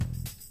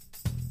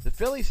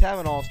Phillies have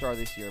an all-star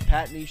this year,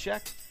 Pat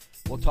Neshek.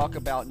 We'll talk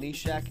about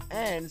Neshek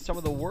and some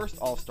of the worst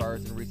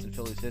all-stars in recent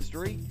Phillies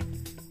history.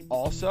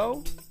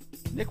 Also,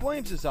 Nick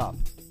Williams is up.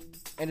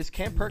 And is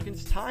Cam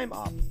Perkins' time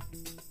up?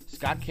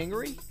 Scott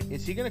Kingery,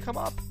 is he going to come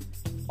up?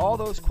 All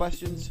those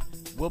questions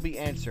will be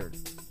answered.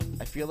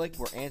 I feel like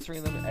we're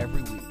answering them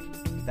every week.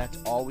 That's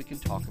all we can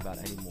talk about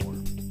anymore.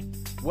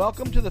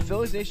 Welcome to the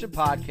Phillies Nation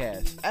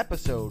Podcast,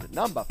 episode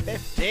number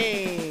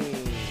 15.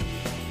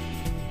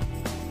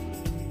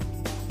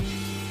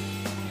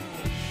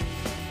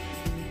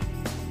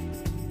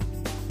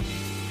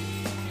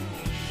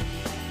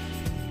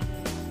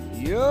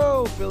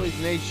 Yo, Phillies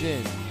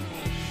Nation.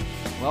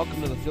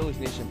 Welcome to the Phillies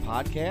Nation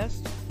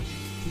Podcast.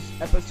 This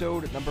is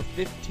episode number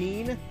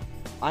 15.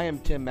 I am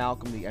Tim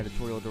Malcolm, the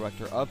editorial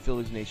director of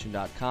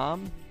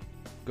PhilliesNation.com.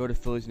 Go to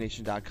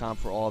PhilliesNation.com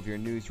for all of your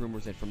news,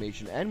 rumors,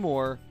 information, and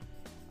more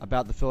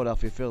about the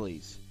Philadelphia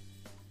Phillies.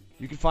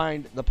 You can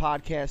find the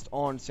podcast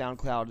on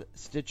SoundCloud,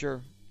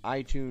 Stitcher,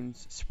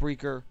 iTunes,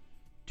 Spreaker,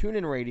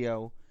 TuneIn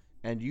Radio,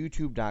 and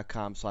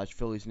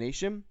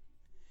YouTube.com/PhilliesNation.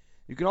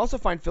 You can also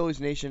find Phillies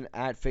Nation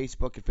at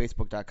Facebook at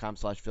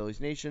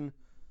Facebook.com/PhilliesNation,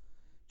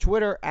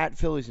 Twitter at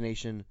Phillies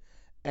Nation,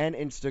 and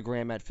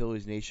Instagram at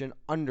Phillies Nation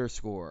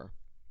 _.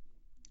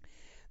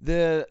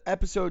 The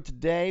episode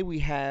today, we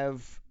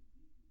have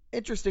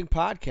interesting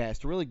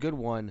podcast, a really good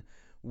one,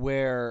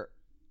 where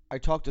I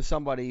talked to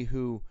somebody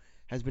who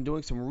has been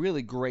doing some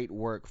really great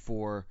work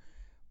for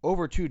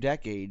over 2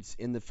 decades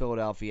in the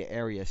Philadelphia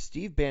area,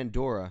 Steve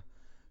Bandura,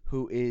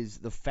 who is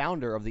the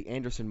founder of the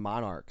Anderson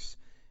Monarchs,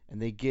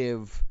 and they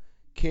give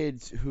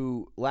kids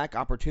who lack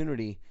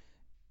opportunity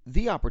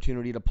the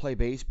opportunity to play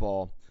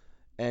baseball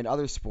and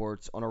other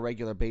sports on a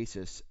regular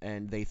basis,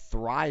 and they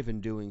thrive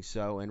in doing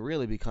so and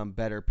really become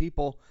better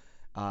people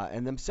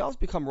and themselves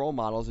become role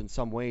models in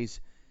some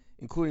ways,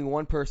 including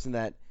one person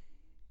that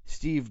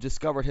Steve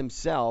discovered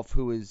himself,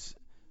 who is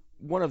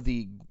one of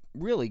the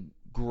really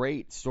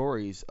great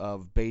stories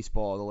of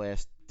baseball the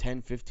last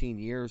 10, 15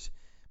 years,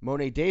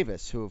 Mo'ne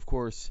Davis, who of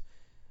course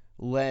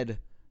led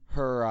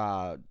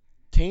her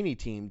Taney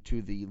team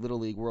to the Little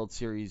League World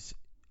Series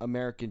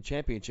American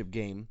Championship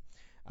game.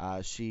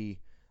 She,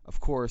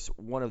 of course,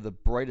 one of the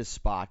brightest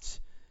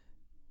spots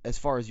as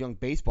far as young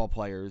baseball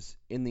players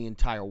in the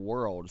entire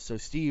world. So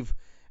Steve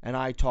and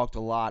I talked a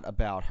lot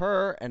about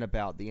her and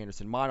about the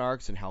Anderson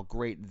Monarchs and how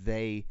great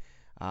they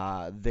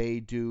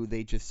do.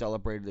 They just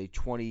celebrated a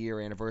 20-year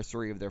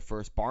anniversary of their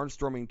first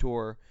barnstorming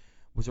tour.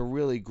 It was a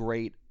really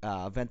great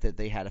event that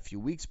they had a few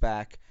weeks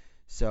back.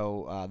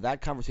 So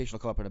that conversation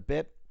will come up in a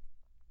bit.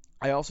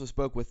 I also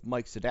spoke with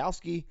Mike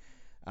Sadowski,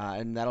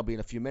 and that'll be in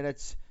a few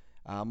minutes.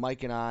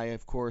 Mike and I,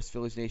 of course,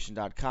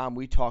 PhilliesNation.com,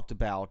 we talked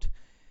about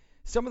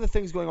some of the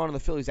things going on in the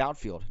Phillies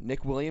outfield.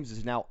 Nick Williams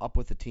is now up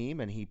with the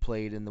team, and he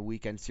played in the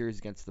weekend series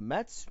against the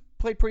Mets.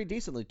 Played pretty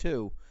decently,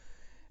 too.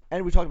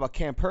 And we talked about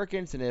Cam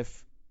Perkins and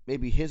if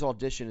maybe his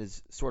audition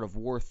is sort of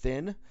wore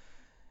thin.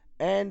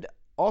 And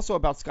also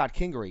about Scott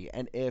Kingery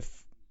and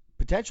if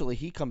potentially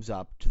he comes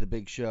up to the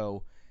big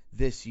show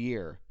this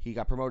year. He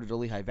got promoted to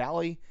Lehigh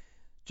Valley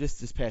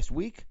just this past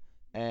week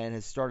and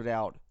has started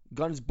out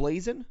guns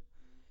blazing.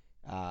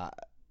 At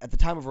the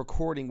time of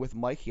recording with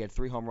Mike, he had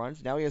 3 home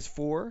runs. Now he has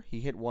 4.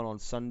 He hit one on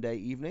Sunday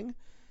evening.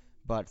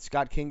 But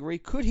Scott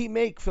Kingery, could he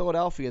make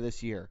Philadelphia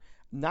this year?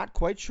 Not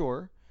quite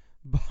sure,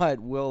 but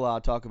we'll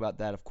talk about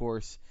that, of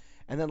course.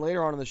 And then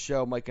later on in the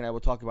show, Mike and I will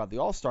talk about the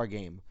All-Star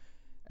Game,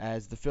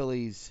 as the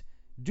Phillies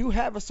do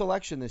have a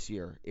selection this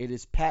year. It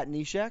is Pat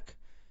Neshek,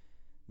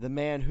 the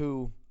man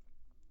who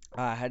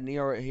had an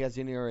ERA, he has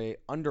an ERA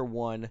under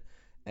 1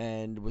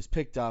 and was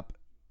picked up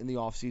in the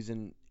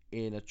offseason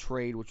in a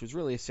trade, which was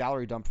really a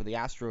salary dump for the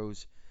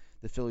Astros.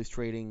 The Phillies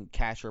trading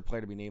cash or a player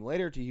to be named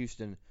later to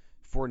Houston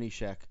for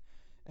Neshek,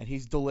 and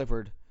he's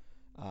delivered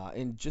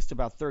in just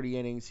about 30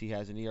 innings. He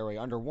has an ERA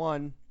under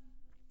 1.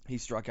 He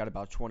struck out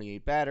about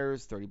 28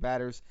 batters, 30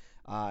 batters,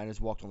 and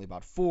has walked only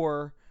about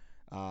 4.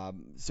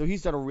 So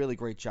he's done a really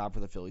great job for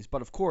the Phillies.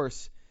 But of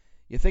course,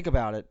 you think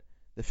about it,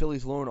 the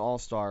Phillies' lone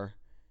all-star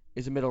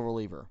is a middle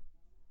reliever,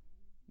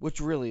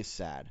 which really is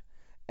sad.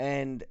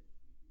 And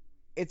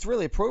it's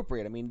really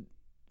appropriate. I mean,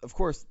 of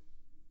course,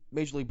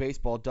 Major League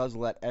Baseball does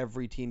let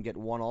every team get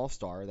one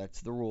all-star.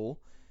 That's the rule.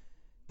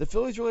 The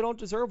Phillies really don't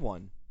deserve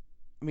one.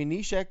 I mean,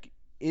 Neshek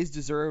is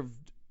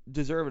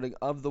deserving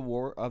of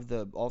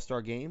the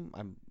all-star game.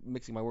 I'm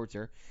mixing my words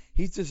here.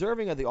 He's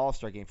deserving of the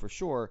all-star game for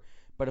sure.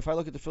 But if I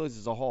look at the Phillies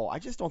as a whole, I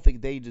just don't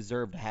think they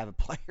deserve to have a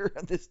player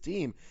on this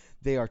team.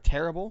 They are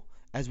terrible,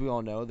 as we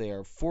all know. They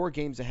are 4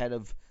 games ahead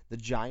of the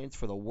Giants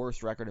for the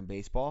worst record in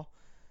baseball.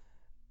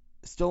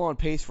 Still on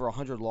pace for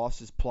 100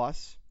 losses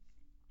plus.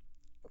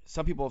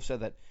 Some people have said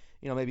that,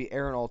 maybe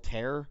Aaron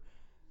Altair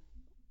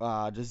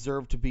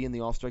deserved to be in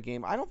the All-Star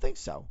game. I don't think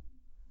so.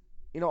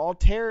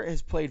 Altair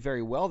has played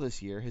very well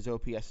this year. His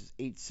OPS is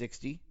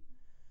 860.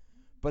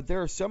 But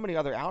there are so many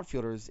other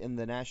outfielders in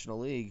the National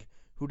League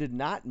who did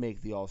not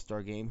make the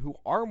All-Star game who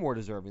are more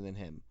deserving than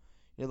him.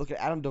 Look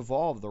at Adam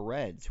Duvall of the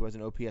Reds, who has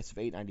an OPS of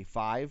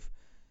 895,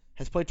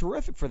 has played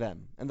terrific for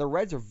them. And the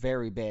Reds are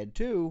very bad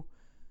too,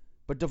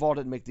 but Duvall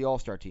didn't make the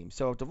All-Star team.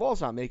 So if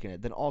Duvall's not making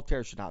it, then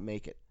Altherr should not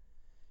make it.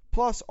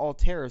 Plus,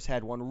 Altherr's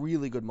had one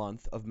really good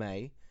month of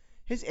May.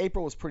 His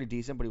April was pretty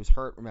decent, but he was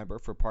hurt, remember,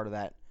 for part of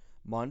that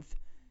month.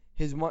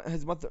 His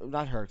month,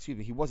 not hurt, excuse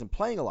me, he wasn't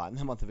playing a lot in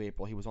the month of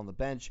April. He was on the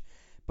bench.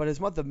 But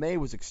his month of May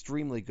was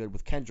extremely good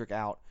with Kendrick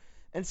out.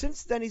 And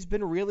since then, he's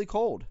been really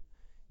cold.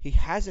 He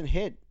hasn't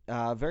hit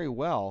very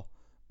well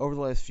over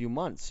the last few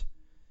months.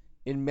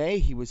 In May,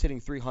 he was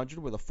hitting 300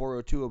 with a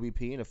 402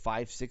 OBP and a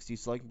 560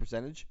 slugging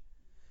percentage.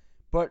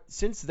 But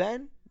since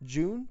then,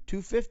 June,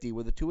 250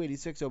 with a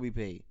 286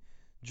 OBP.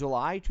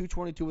 July,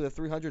 222 with a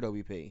 300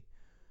 OBP.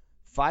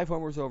 5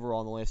 homers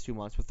overall in the last 2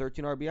 months with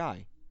 13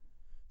 RBI.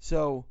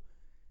 So,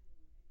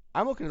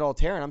 I'm looking at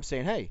Altherr and I'm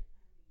saying, hey,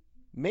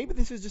 maybe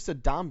this is just a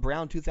Dom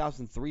Brown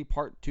 2003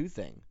 Part 2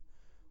 thing,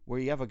 where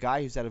you have a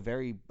guy who's had a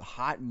very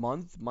hot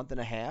month and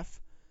a half,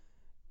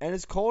 and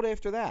is cold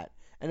after that.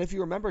 And if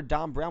you remember,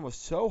 Dom Brown was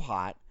so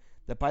hot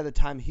that by the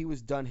time he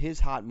was done his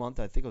hot month,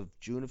 I think of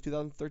June of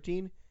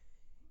 2013,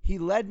 he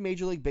led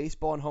Major League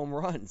Baseball in home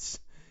runs.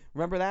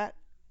 Remember that?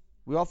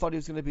 We all thought he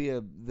was going to be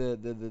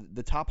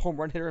the top home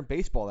run hitter in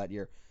baseball that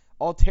year.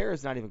 Altherr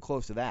is not even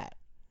close to that.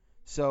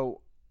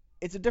 So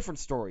it's a different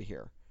story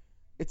here.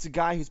 It's a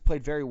guy who's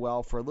played very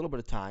well for a little bit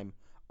of time.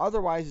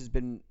 Otherwise has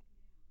been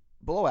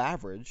below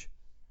average.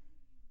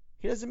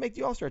 He doesn't make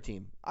the All-Star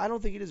team. I don't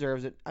think he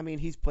deserves it. I mean,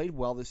 he's played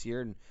well this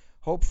year, and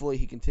hopefully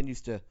he continues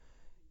to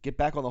get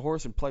back on the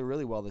horse and play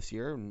really well this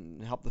year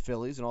and help the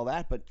Phillies and all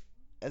that. But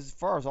as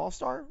far as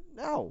All-Star,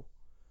 no.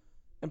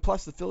 And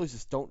plus, the Phillies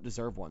just don't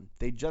deserve one.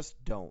 They just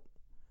don't.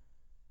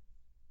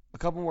 A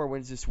couple more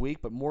wins this week,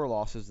 but more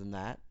losses than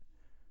that.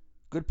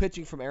 Good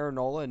pitching from Aaron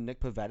Nola and Nick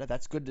Pivetta.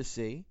 That's good to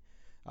see.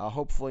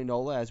 Hopefully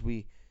Nola, as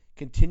we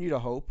continue to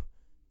hope,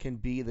 can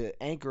be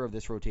the anchor of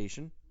this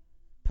rotation.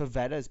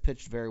 Pivetta has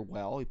pitched very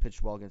well. He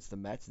pitched well against the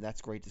Mets, and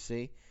that's great to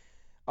see.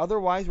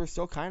 Otherwise, we're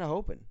still kind of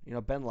hoping.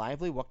 Ben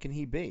Lively, what can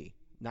he be?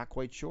 Not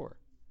quite sure.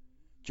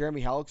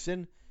 Jeremy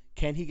Hellickson,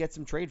 can he get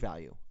some trade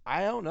value?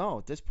 I don't know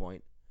at this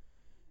point.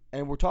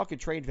 And we're talking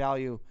trade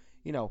value,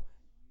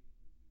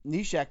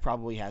 Neshek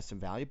probably has some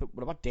value, but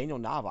what about Daniel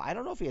Nava? I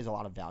don't know if he has a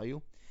lot of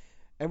value.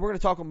 And we're going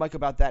to talk with Mike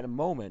about that in a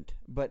moment.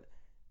 But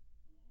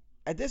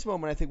at this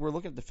moment, I think we're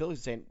looking at the Phillies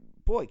and saying,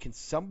 boy, can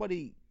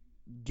somebody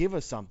give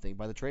us something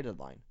by the trade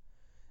deadline?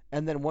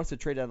 And then once the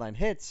trade deadline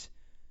hits,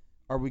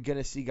 are we going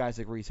to see guys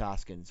like Rhys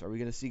Hoskins? Are we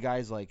going to see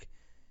guys like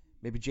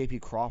maybe J.P.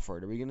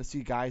 Crawford? Are we going to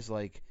see guys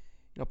like,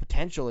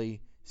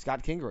 potentially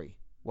Scott Kingery?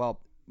 Well,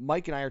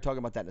 Mike and I are talking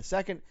about that in a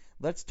second.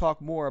 Let's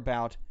talk more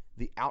about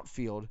the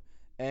outfield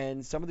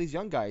and some of these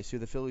young guys who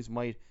the Phillies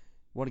might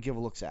want to give a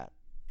look at.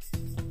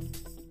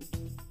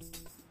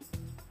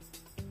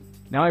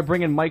 Now I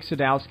bring in Mike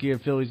Sadowski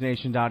of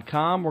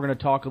PhilliesNation.com. We're going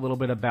to talk a little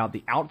bit about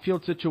the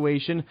outfield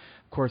situation.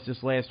 Of course,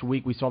 this last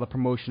week we saw the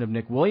promotion of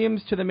Nick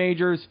Williams to the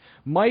majors.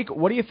 Mike,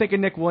 what do you think of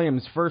Nick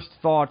Williams' first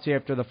thoughts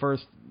after the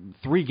first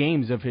 3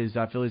 games of his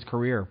Phillies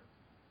career?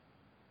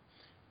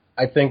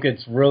 I think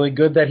it's really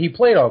good that he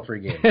played all 3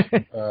 games.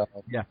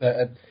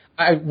 Yeah.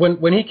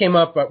 When he came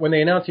up, when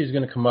they announced he was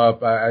going to come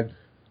up,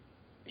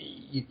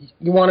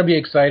 you want to be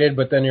excited,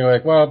 but then you're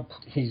like, well,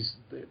 he's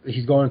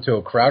going to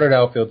a crowded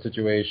outfield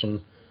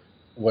situation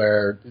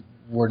where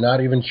we're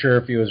not even sure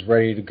if he was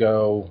ready to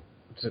go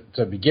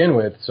to begin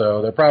with.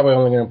 So they're probably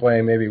only going to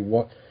play maybe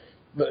one.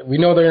 We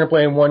know they're going to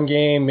play in 1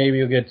 game, maybe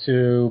he'll get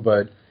 2,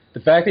 but the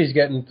fact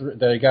that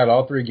that he got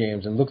all 3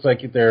 games and looks like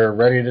they're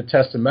ready to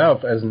test him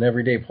out as an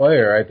everyday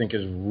player, I think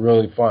is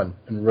really fun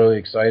and really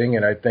exciting.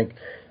 And I think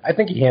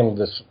he handled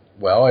this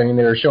well. I mean,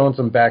 they were showing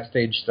some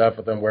backstage stuff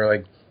with him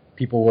where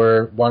people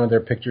wanted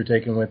their picture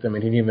taken with him,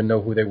 and he didn't even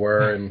know who they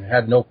were and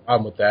had no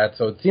problem with that.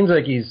 So it seems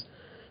like he's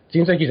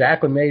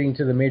acclimating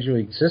to the major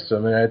league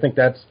system, and I think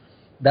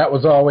that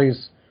was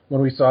always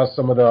when we saw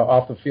some of the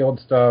off the field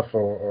stuff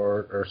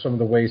or some of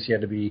the ways he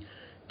had to be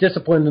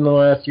disciplined in the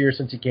last year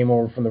since he came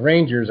over from the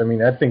Rangers. I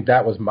mean, I think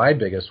that was my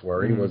biggest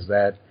worry was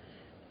that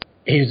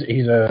he's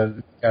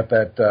got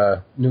that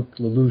Nuke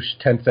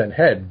LaLoosh 10-cent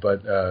head,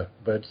 but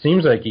it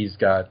seems like he's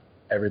got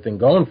everything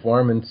going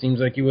for him, and seems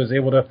like he was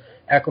able to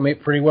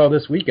acclimate pretty well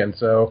this weekend.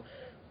 So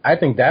I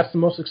think that's the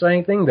most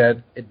exciting thing,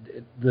 that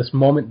this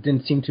moment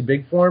didn't seem too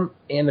big for him,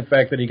 and the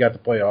fact that he got to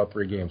play all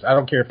 3 games. I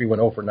don't care if he went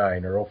 0 for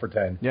 9 or 0 for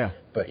 10,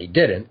 but he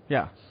didn't.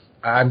 Yeah,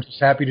 I'm just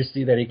happy to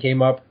see that he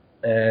came up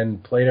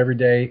and played every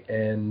day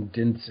and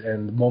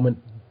the moment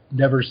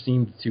never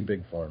seemed too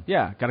big for him.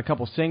 Yeah, got a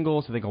couple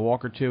singles, I think a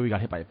walk or 2. He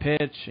got hit by a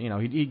pitch.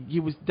 He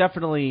was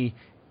definitely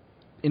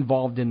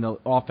involved in the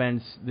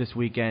offense this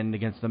weekend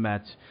against the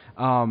Mets.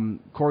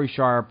 Corey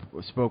Sharp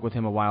spoke with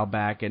him a while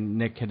back, and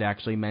Nick had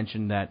actually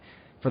mentioned that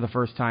for the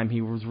first time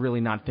he was really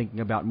not thinking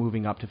about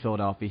moving up to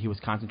Philadelphia. He was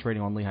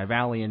concentrating on Lehigh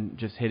Valley and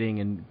just hitting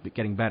and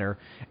getting better.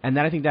 And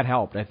I think that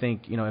helped. I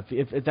think,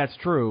 if that's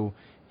true,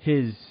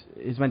 his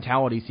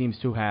mentality seems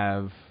to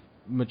have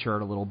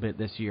matured a little bit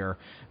this year.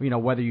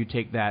 Whether you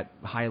take that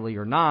highly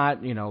or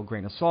not,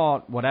 grain of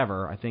salt,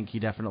 whatever, I think he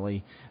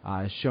definitely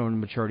has shown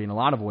maturity in a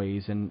lot of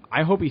ways, and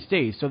I hope he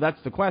stays. So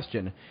that's the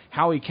question.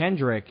 Howie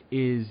Kendrick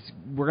we're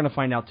going to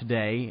find out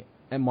today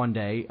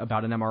Monday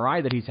about an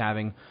MRI that he's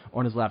having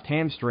on his left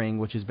hamstring,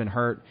 which has been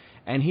hurt,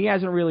 and he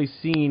hasn't really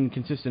seen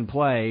consistent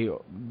play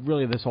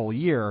really this whole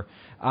year.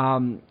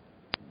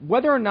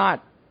 Whether or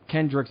not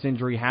Kendrick's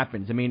injury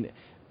happens, I mean,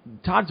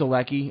 Todd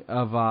Zolecki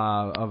of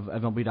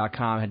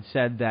MLB.com had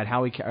said that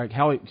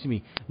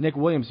Nick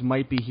Williams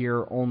might be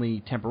here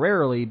only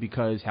temporarily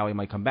because Howie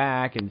might come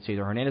back and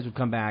Cesar Hernandez would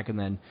come back and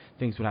then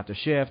things would have to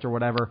shift or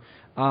whatever.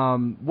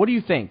 What do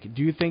you think?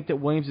 Do you think that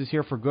Williams is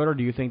here for good, or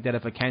do you think that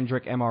if a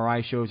Kendrick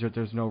MRI shows that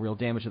there's no real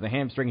damage to the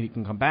hamstring and he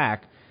can come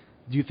back,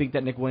 do you think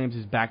that Nick Williams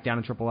is back down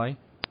in AAA?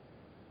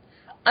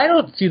 I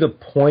don't see the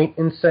point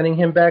in sending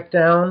him back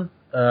down.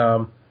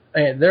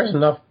 There's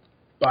enough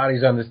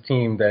bodies on this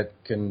team that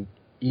can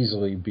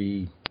easily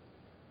be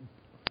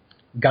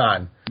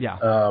gone. Yeah.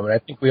 And I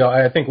think we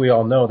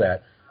all know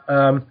that.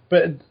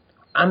 But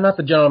I'm not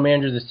the general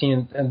manager of this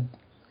team, and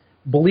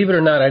believe it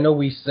or not, I know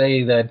we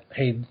say that,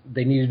 hey,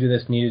 they need to do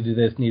this, need to do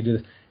this, need to do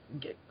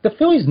this. The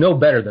Phillies know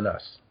better than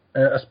us,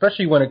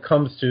 especially when it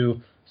comes to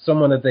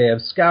someone that they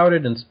have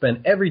scouted and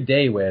spent every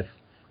day with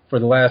for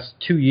the last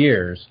 2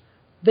 years.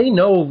 They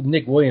know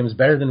Nick Williams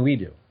better than we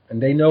do,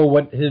 and they know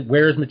where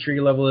his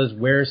maturity level is,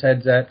 where his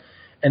head's at,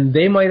 and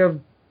they might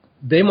have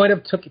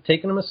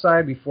taken him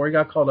aside before he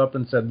got called up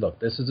and said, look,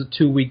 this is a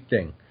 2-week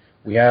thing.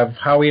 We have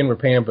Howie and we're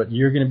paying him, but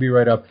you're going to be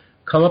right up.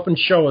 Come up and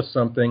show us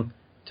something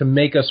to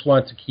make us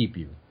want to keep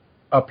you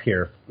up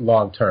here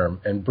long term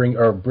and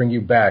bring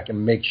you back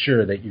and make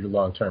sure that you're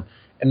long term.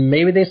 And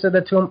maybe they said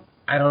that to him.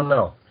 I don't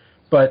know.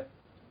 But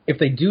if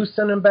they do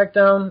send him back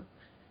down,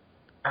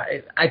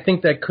 I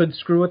think that could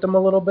screw with them a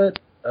little bit.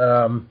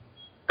 I'm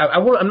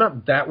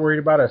not that worried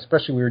about it,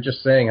 especially we were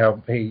just saying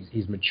how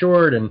he's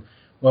matured and,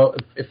 well,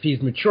 if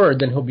he's matured,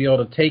 then he'll be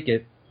able to take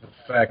it, the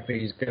fact that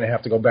he's going to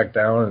have to go back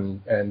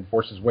down and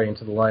force his way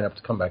into the lineup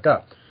to come back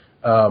up.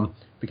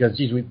 Because,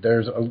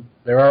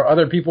 there are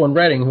other people in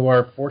Reading who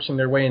are forcing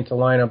their way into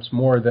lineups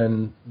more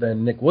than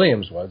Nick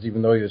Williams was,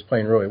 even though he was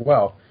playing really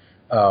well.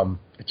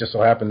 It just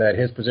so happened that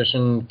his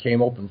position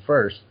came open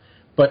first.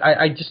 But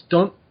I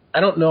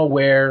don't know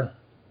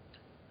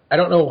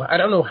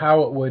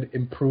how it would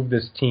improve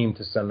this team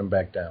to send him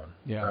back down.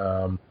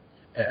 Yeah.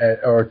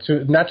 Or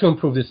not to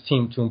improve this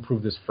team, to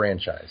improve this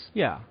franchise.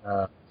 Yeah.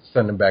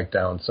 Send him back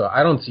down. So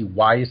I don't see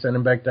why you send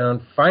him back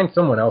down. Find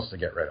someone else to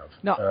get rid of.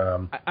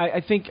 No,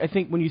 I think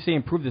when you say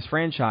improve this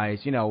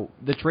franchise,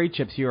 the trade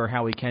chips here are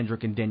Howie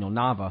Kendrick and Daniel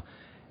Nava.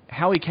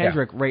 Howie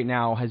Kendrick right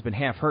now has been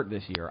half hurt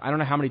this year. I don't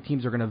know how many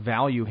teams are going to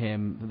value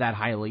him that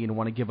highly and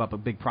want to give up a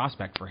big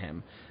prospect for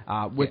him.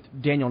 With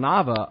Daniel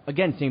Nava,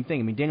 again, same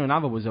thing. I mean, Daniel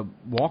Nava was a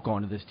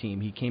walk-on to this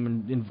team. He came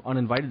in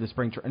uninvited to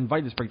spring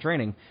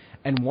training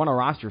and won a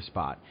roster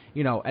spot.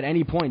 At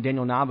any point,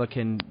 Daniel Nava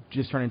can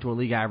just turn into a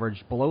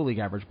below league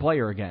average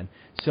player again.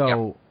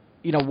 So.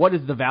 Yeah. What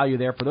is the value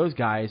there for those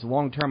guys?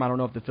 Long term, I don't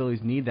know if the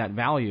Phillies need that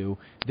value.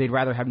 They'd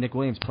rather have Nick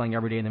Williams playing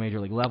every day in the major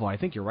league level. I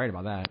think you're right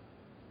about that.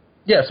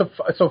 Yeah,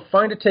 so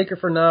find a taker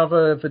for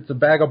Nava. If it's a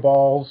bag of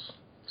balls,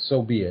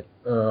 so be it.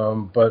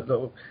 But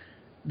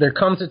there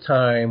comes a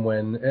time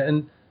when,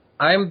 and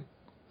I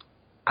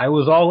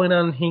was all in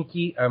on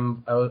Hinkie.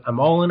 I'm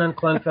all in on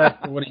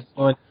Clenfett for what he's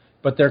doing.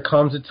 But there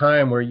comes a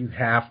time where you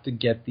have to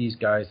get these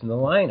guys in the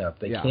lineup.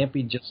 They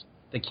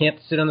can't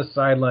sit on the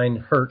sideline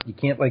hurt. You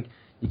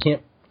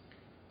can't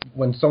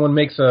when someone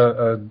makes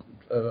a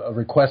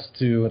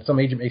request some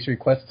agent makes a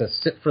request to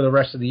sit for the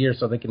rest of the year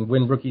so they can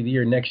win Rookie of the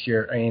Year next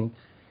year. I mean,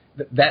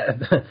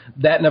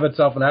 that in of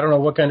itself, and I don't know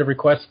what kind of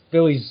requests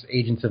Phillies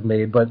agents have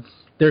made, but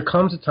there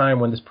comes a time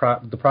when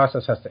the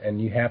process has to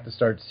end. You have to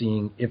start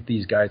seeing if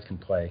these guys can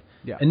play.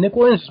 Yeah. And Nick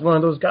Williams is one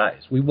of those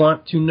guys. We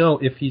want to know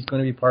if he's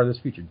going to be part of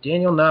this future.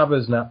 Daniel Nava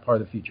is not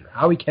part of the future.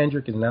 Howie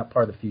Kendrick is not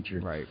part of the future.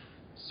 Right.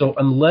 So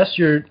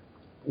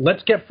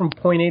let's get from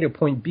point A to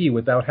point B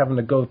without having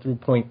to go through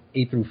point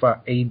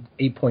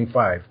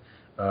 8.5.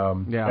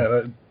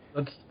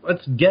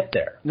 Let's get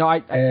there. No, I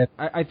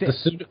think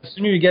the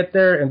sooner you get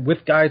there, and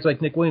with guys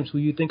like Nick Williams, who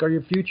you think are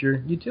your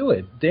future, you do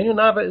it. Daniel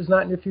Nava is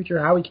not in your future.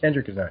 Howie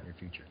Kendrick is not in your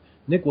future.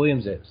 Nick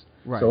Williams is.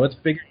 Right. So let's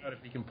figure out if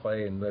he can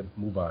play and let's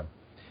move on.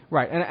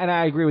 Right, and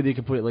I agree with you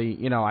completely.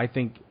 I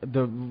think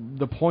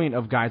the point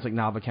of guys like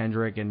Nava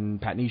Kendrick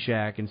and Pat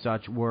Neshek and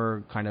such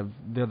were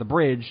they're the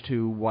bridge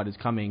to what is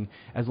coming,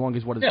 as long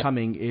as what is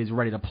coming is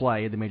ready to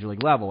play at the major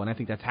league level, and I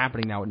think that's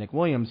happening now with Nick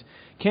Williams.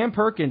 Cam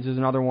Perkins is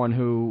another one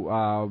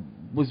who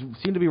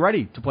seemed to be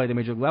ready to play at the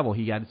major league level.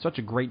 He had such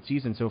a great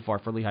season so far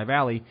for Lehigh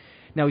Valley.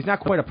 Now, he's not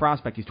quite a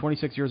prospect. He's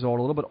 26 years old,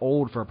 a little bit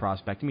old for a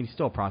prospect. I mean, he's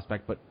still a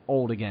prospect, but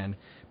old again.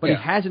 But he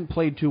hasn't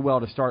played too well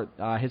to start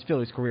his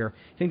Phillies career.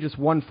 I think just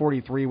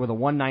 143 with a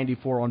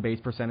 194 on-base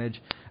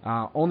percentage.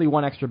 Only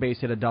one extra base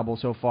hit, a double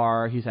so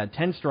far. He's had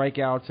 10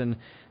 strikeouts and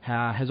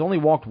has only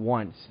walked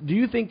once. Do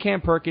you think Cam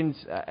Perkins,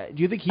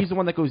 do you think he's the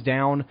one that goes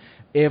down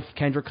if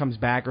Kendrick comes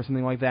back or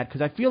something like that?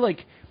 Because I feel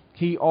like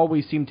he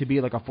always seemed to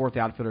be like a fourth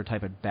outfielder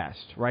type at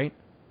best, right?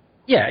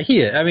 Yeah, he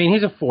is. I mean,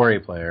 he's a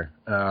 4A player.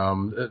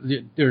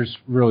 There's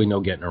really no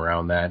getting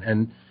around that.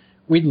 And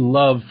we'd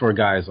love for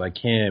guys like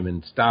him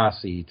and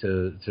Stassi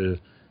to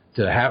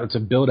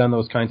to build on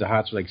those kinds of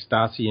hots like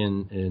Stassi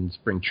in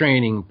spring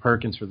training,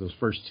 Perkins for those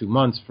first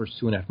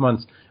 2.5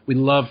 months. We'd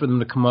love for them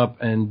to come up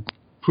and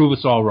prove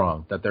us all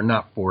wrong, that they're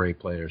not 4A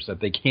players, that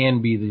they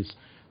can be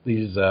these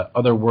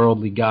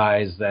otherworldly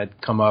guys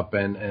that come up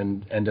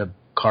and end up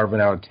carving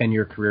out a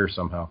 10-year career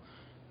somehow.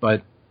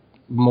 But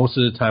most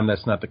of the time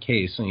that's not the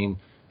case. I mean,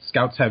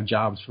 scouts have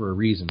jobs for a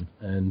reason,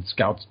 and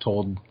scouts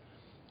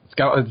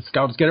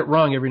get it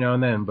wrong every now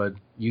and then, but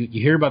you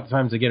hear about the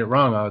times they get it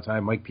wrong all the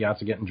time. Mike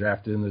Piazza getting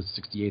drafted in the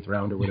 68th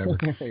round or whatever.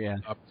 Yeah.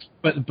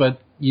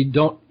 But you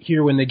don't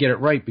hear when they get it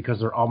right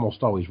because they're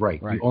almost always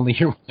right. You only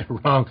hear when they're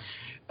wrong.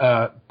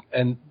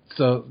 And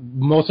so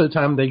most of the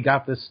time they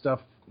got this stuff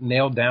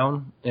nailed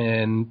down,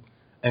 and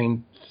I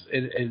mean,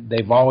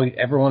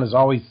 everyone has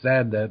always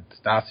said that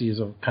Stassi is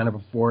a kind of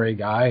a 4A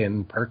guy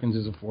and Perkins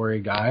is a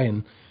 4A guy,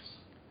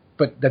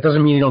 but that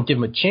doesn't mean you don't give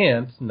them a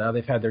chance. Now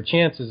they've had their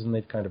chances and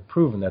they've kind of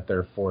proven that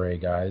they're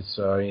 4A guys.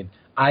 So I mean,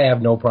 I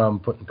have no problem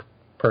putting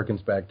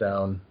Perkins back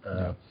down.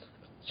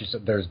 Just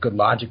there's good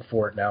logic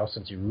for it now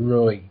since he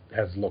really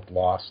has looked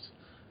lost.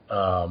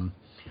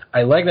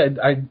 I like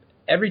that.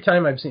 Every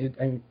time I've seen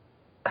it,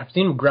 I've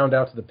seen him ground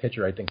out to the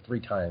pitcher, I think 3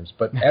 times,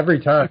 but every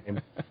time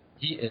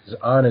he is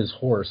on his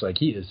horse, like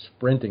he is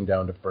sprinting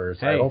down to first.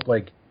 Hey. I hope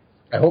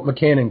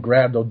McCannon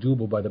grabbed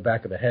Odubel by the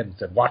back of the head and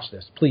said, "Watch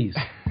this, please."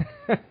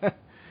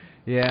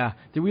 Yeah.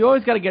 We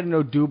always got to get an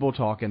Odubel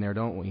talk in there,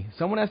 don't we?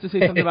 Someone has to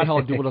say something about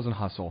how Odubel doesn't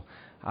hustle.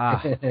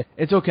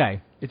 It's okay.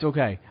 It's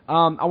okay.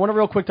 I want to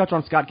real quick touch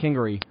on Scott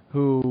Kingery,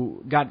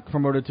 who got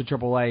promoted to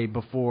AAA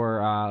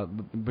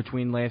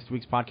between last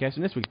week's podcast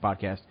and this week's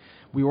podcast.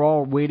 We were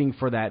all waiting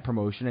for that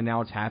promotion, and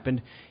now it's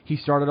happened. He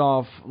started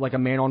off like a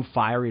man on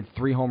fire. He had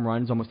 3 home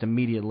runs almost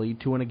immediately,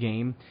 2 in a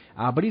game.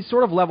 But he's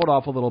sort of leveled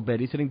off a little bit.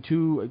 He's hitting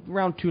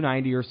around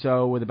 290 or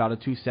so with about a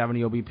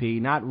 270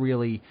 OBP. Not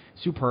really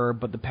superb,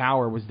 but the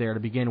power was there to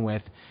begin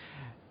with.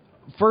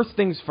 First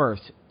things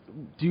first.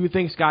 Do you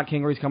think Scott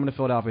Kingery's coming to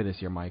Philadelphia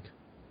this year, Mike?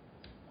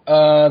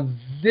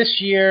 This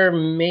year,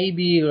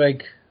 maybe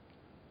like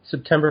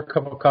September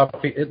cup of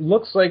coffee. It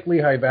looks like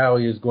Lehigh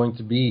Valley is going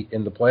to be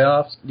in the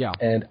playoffs. Yeah.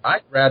 And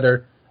I'd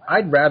rather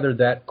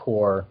that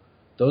core,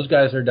 those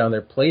guys are down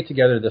there, play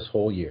together this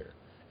whole year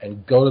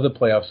and go to the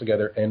playoffs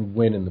together and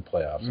win in the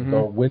playoffs. And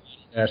go win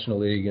the National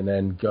League and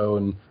then go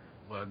and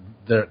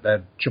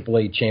that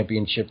AAA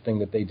championship thing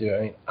that they do.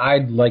 I mean,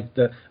 I'd like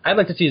to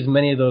see as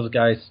many of those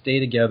guys stay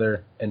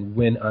together and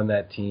win on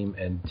that team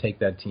and take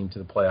that team to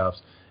the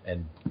playoffs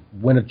and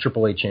win a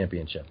AAA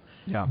championship.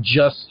 Yeah.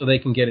 Just so they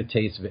can get a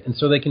taste of it and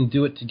so they can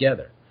do it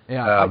together.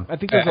 Yeah, I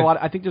think there's a lot.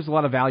 I think there's a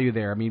lot of value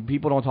there. I mean,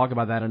 people don't talk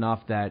about that enough.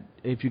 That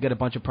if you get a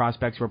bunch of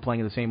prospects who are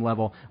playing at the same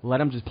level, let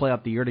them just play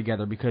out the year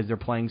together because they're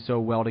playing so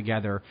well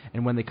together.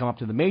 And when they come up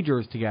to the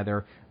majors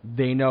together,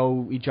 they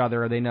know each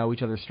other. They know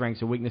each other's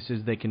strengths and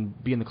weaknesses. They can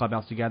be in the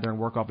clubhouse together and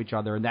work off each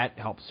other, and that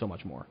helps so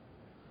much more.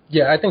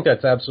 Yeah, I think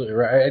that's absolutely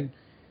right.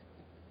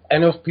 I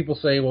know people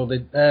say, "Well,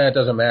 it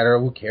doesn't matter.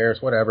 Who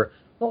cares? Whatever."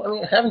 Well, I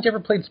mean, haven't you ever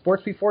played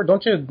sports before?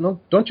 Don't you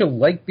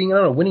like being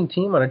on a winning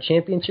team, on a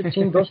championship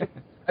team?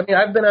 I mean,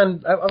 I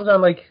was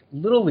on like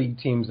little league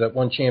teams that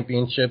won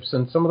championships,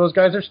 and some of those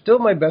guys are still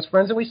my best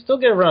friends, and we still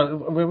get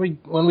around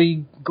when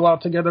we go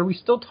out together. We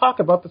still talk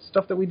about the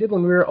stuff that we did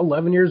when we were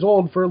 11 years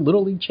old for a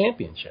little league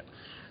championship.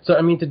 So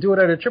I mean, to do it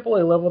at a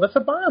AAA level, that's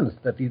a bond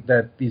that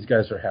these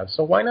guys have.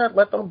 So why not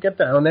let them get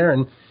down there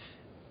and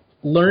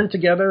learn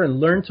together and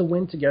learn to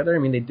win together? I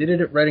mean, they did it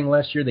at Reading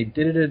last year. They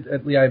did it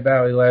at Lehigh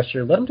Valley last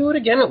year. Let them do it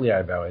again at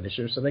Lehigh Valley this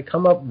year so they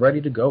come up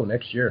ready to go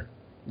next year.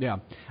 Yeah.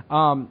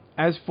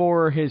 As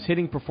for his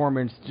hitting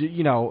performance,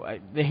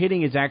 the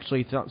hitting is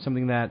actually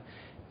something that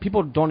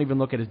people don't even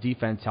look at his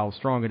defense, how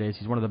strong it is.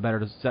 He's one of the better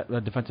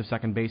defensive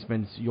second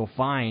basemen you'll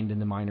find in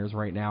the minors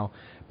right now.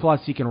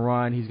 Plus, he can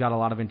run. He's got a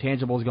lot of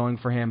intangibles going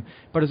for him.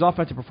 But his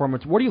offensive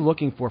performance, what are you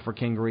looking for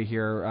Kingery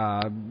here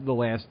the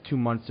last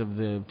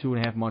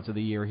 2.5 months of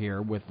the year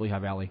here with Lehigh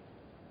Valley?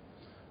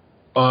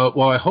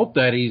 Well, I hope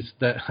that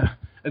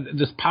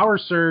this power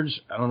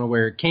surge, I don't know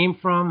where it came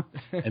from,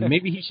 and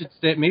maybe he should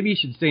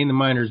stay in the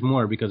minors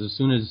more because as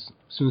soon as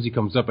he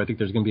comes up, I think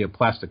there's going to be a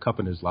plastic cup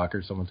in his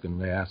locker. Someone's going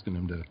to be asking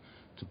him to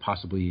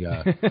possibly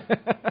give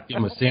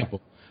him a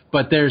sample.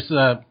 But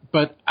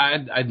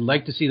I'd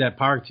like to see that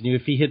power continue.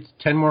 If he hits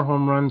 10 more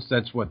home runs,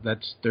 that's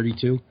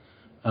 32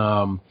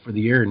 for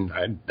the year,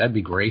 and that'd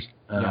be great.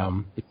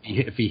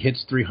 If he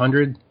hits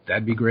 300,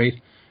 that'd be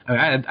great.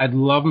 I'd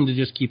love him to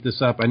just keep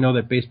this up. I know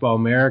that Baseball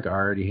America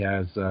already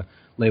has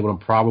labeled him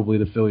probably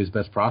the Phillies'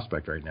 best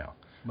prospect right now.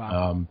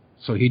 Wow.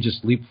 So he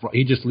just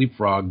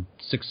leapfrogged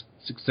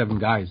 7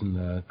 guys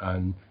because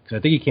I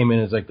think he came in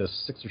as like the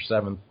 6th or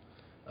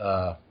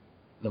 7th,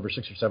 number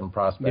 6 or 7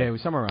 prospect. Yeah, he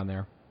was somewhere around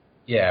there.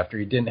 Yeah, after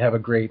he didn't have a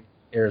great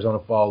Arizona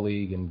Fall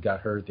League and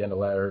got hurt at the end of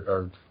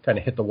or kind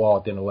of hit the wall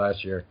at the end of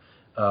last year.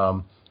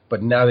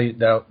 But now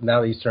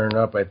that he's turning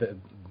up,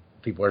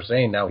 people are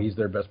saying now he's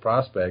their best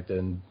prospect,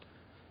 and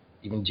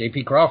even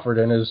J.P. Crawford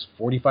and his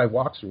 45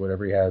 walks or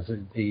whatever he has,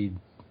 he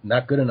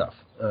not good enough.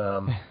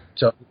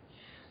 So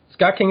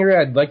Scott Kingery,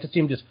 I'd like to see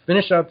him just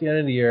finish out the end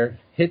of the year,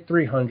 hit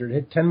 300,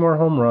 hit 10 more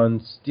home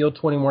runs, steal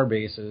 20 more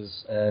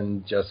bases,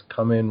 and just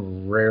come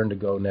in raring to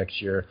go next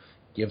year.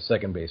 Give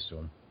second base to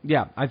him.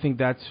 Yeah, I think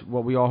that's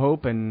what we all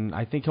hope, and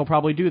I think he'll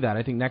probably do that.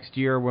 I think next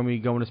year when we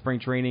go into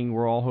spring training,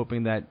 we're all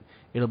hoping that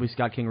it'll be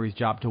Scott Kingery's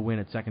job to win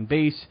at second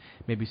base.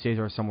 Maybe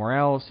Cesar somewhere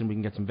else, and we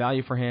can get some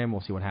value for him.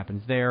 We'll see what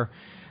happens there.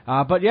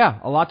 But yeah,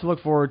 a lot to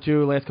look forward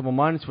to last couple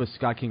months with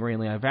Scott Kingery in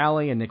Lehigh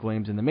Valley and Nick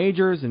Williams in the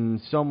majors, and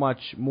so much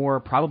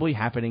more probably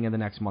happening in the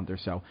next month or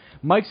so.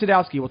 Mike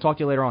Sadowski, we'll talk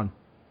to you later on.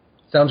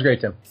 Sounds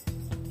great, Tim.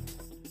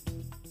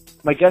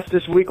 My guest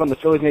this week on the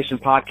Phillies Nation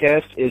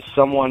podcast is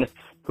someone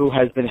who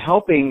has been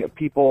helping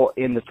people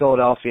in the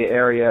Philadelphia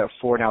area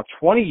for now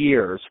 20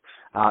 years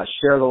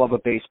share the love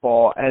of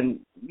baseball, and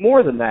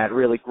more than that,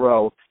 really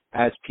grow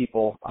as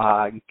people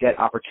get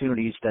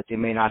opportunities that they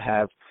may not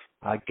have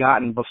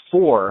gotten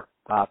before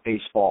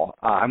baseball.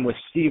 I'm with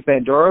Steve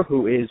Bandura,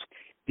 who is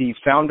the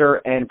founder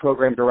and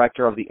program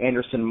director of the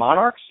Anderson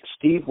Monarchs.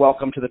 Steve,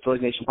 welcome to the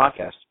Phillies Nation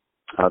podcast.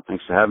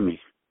 Thanks for having me.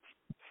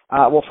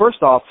 Well,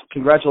 first off,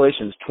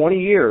 congratulations. 20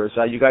 years.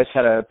 You guys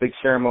had a big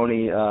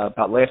ceremony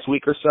about last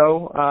week or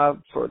so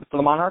for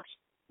the Monarchs?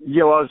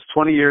 Yeah, well, it's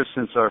 20 years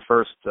since our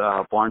first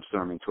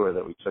barnstorming tour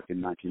that we took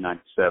in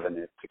 1997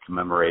 to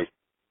commemorate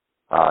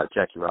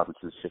Jackie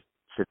Robinson's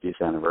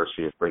 50th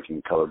anniversary of breaking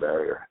the color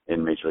barrier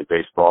in Major League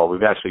Baseball.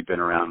 We've actually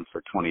been around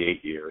for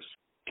 28 years.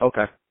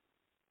 Okay.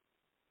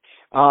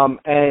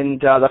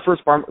 And the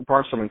first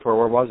barnstorming tour,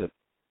 where was it?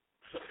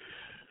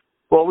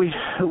 Well, we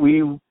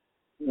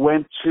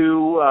went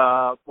to,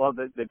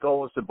 the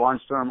goal was to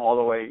barnstorm all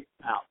the way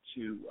out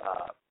to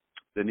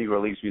the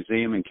Negro Leagues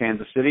Museum in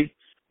Kansas City.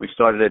 We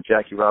started at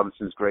Jackie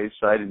Robinson's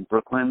gravesite in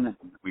Brooklyn.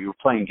 We were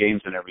playing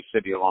games in every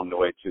city along the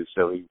way, too.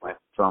 So we went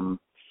from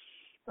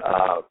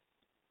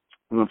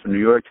New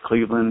York to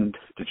Cleveland,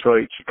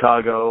 Detroit,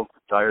 Chicago,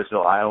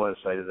 Dyersville, Iowa,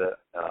 site of the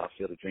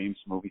Field of Dreams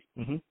movie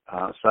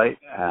site,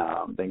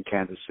 then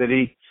Kansas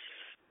City,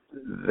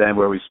 then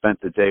where we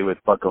spent the day with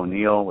Buck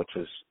O'Neil, which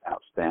was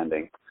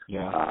outstanding.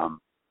 Yeah.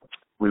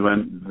 We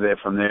went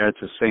from there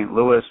to St.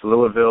 Louis,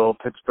 Louisville,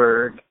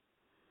 Pittsburgh,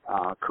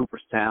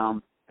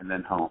 Cooperstown, and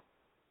then home.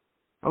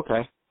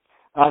 Okay.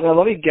 Now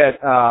let me get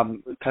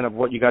kind of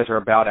what you guys are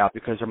about out,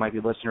 because there might be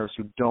listeners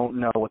who don't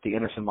know what the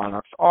Anderson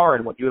Monarchs are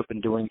and what you have been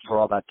doing for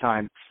all that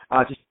time.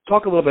 Just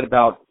talk a little bit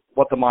about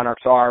what the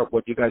Monarchs are,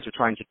 what you guys are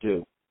trying to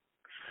do.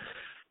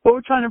 Well,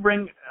 we're trying to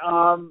bring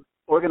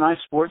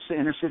organized sports to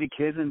inner city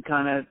kids and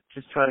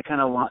try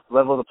to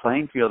level the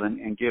playing field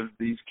and give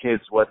these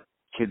kids what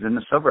kids in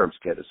the suburbs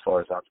get as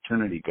far as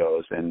opportunity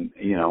goes. And,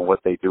 what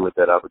they do with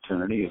that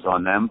opportunity is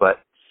on them, but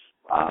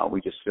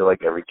we just feel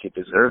like every kid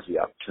deserves the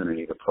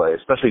opportunity to play,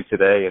 especially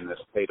today in this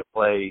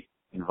pay-to-play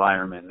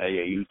environment,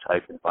 AAU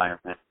type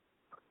environment.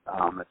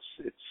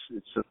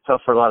 It's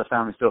tough for a lot of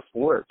families to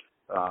afford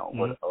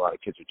what a lot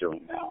of kids are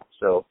doing now.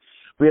 So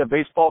we have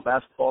baseball,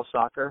 basketball,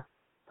 soccer,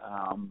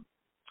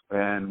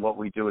 and what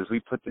we do is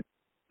we put the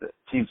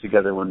teams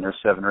together when they're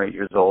 7 or 8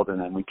 years old, and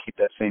then we keep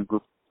that same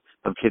group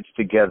of kids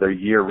together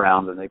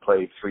year-round, and they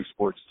play 3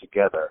 sports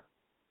together.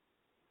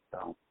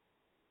 So.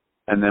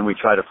 And then we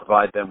try to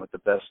provide them with the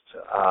best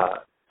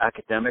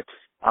academic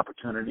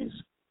opportunities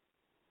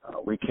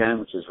we can,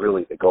 which is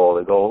really the goal.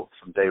 The goal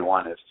from day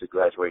one is to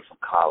graduate from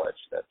college.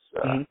 That's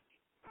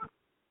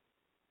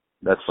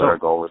what our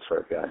goal is for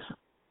our guys.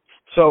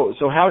 So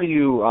how do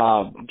you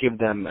give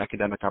them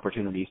academic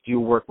opportunities? Do you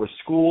work with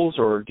schools,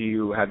 or do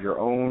you have your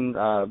own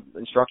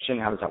instruction?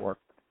 How does that work?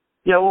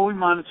 Yeah, well, we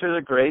monitor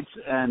their grades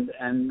and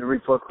the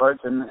report cards,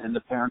 and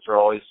the parents are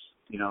always,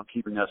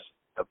 keeping us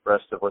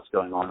abreast of what's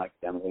going on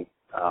academically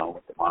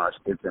with the Monarchs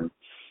kids,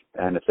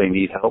 and if they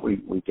need help,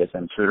 we get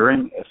them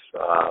tutoring.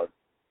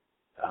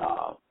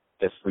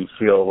 If we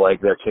feel like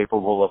they're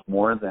capable of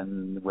more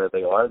than where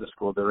they are, the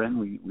school they're in,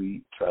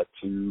 we try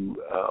to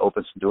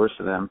open some doors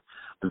to them.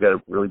 We've got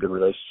a really good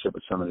relationship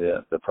with some of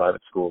the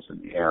private schools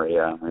in the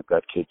area, and we've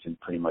got kids in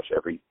pretty much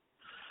every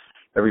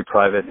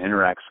private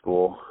Interact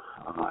school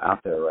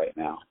out there right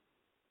now.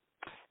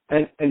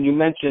 And you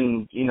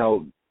mentioned,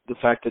 the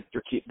fact that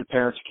the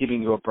parents are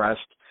keeping you abreast.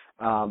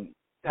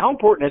 How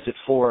important is it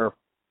for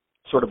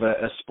sort of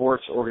a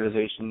sports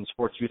organization,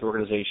 sports youth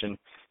organization,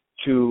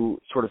 to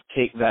sort of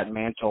take that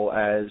mantle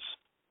as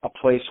a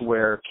place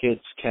where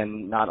kids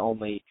can not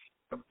only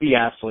be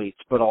athletes,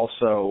 but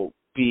also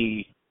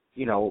be,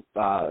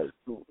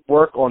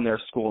 work on their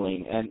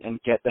schooling and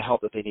get the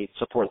help that they need,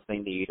 support that they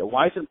need?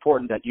 Why is it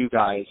important that you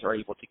guys are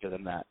able to give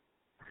them that?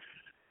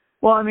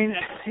 Well, I mean,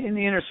 in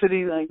the inner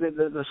city, like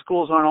the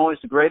schools aren't always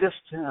the greatest,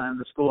 and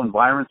the school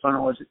environments aren't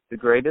always the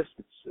greatest.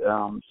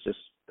 It's just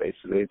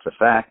basically it's a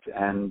fact,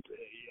 and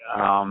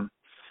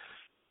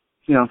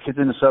kids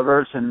in the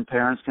suburbs and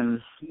parents in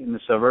the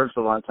suburbs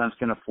a lot of times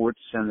can afford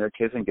to send their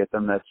kids and get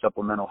them that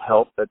supplemental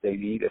help that they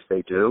need if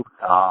they do.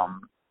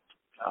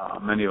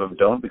 Many of them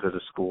don't, because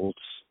the schools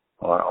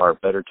are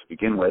better to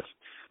begin with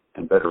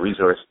and better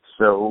resourced.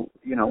 So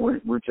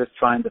we're just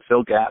trying to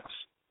fill gaps.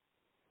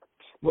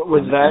 What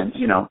was that?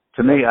 And,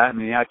 to me, I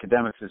mean, the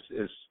academics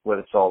is what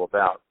it's all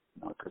about,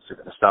 because you're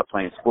going to stop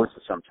playing sports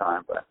at some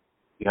time, but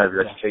you have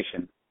your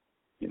education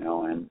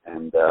you're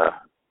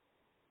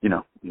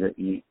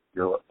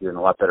in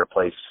a lot better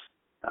place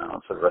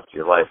for the rest of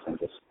your life than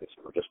just if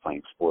you were just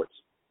playing sports.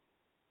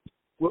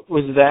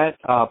 Was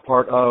that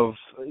part of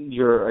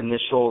your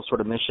initial sort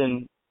of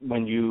mission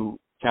when you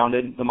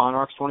founded the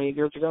Monarchs 28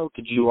 years ago?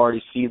 Did you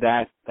already see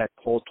that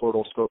whole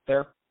total scope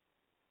there?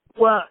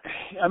 Well,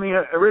 I mean,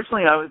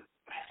 originally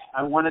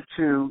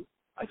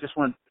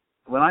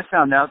when I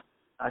found out,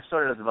 I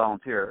started as a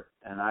volunteer,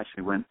 and I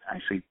actually went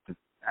to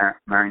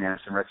Marion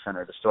Anderson Rec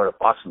Center to start a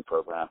boxing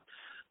program.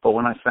 But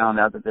when I found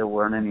out that there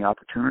weren't any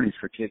opportunities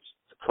for kids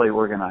to play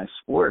organized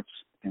sports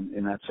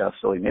in that South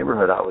Philly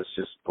neighborhood, I was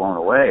just blown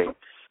away.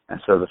 And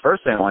so the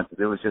first thing I wanted to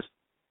do was just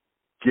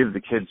give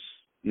the kids,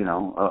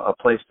 a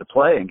place to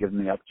play and give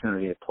them the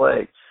opportunity to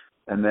play.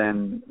 And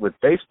then with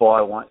baseball,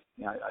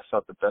 I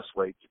thought the best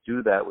way to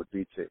do that would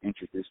be to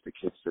introduce the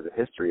kids to the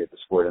history of the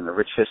sport and the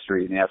rich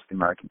history in the African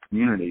American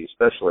community,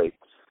 especially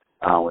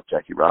with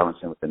Jackie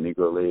Robinson, with the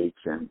Negro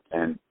Leagues,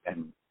 and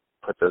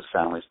put those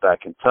families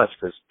back in touch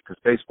because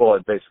baseball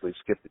had basically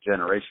skipped a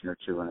generation or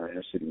two in our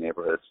inner city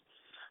neighborhoods,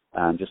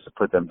 just to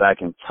put them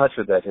back in touch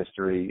with that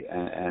history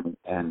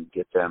and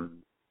get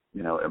them,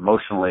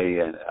 emotionally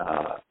and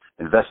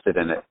invested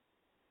in it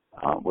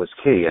was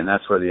key, and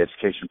that's where the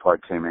education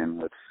part came in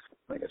with,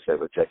 like I said,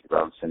 with Jackie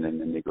Robinson and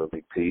the Negro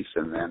League piece.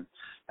 And then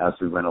as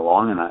we went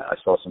along and I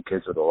saw some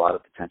kids with a lot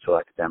of potential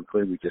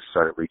academically, we just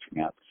started reaching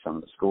out to some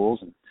of the schools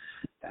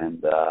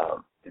and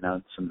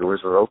some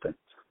doors were open.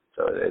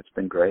 So it's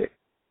been great.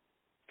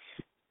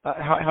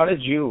 How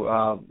did you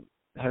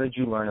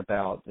learn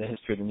about the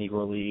history of the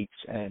Negro Leagues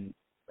and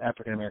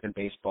African American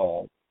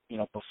baseball,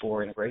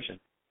 before integration?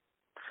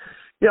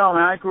 Yeah, I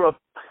mean, I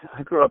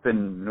grew up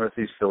in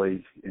Northeast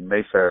Philly in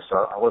Mayfair,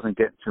 so I wasn't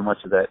getting too much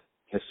of that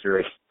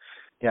history.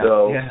 Yeah.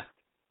 So yeah.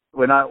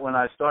 when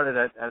I started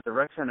at the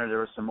rec center, there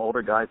were some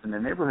older guys in the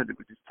neighborhood that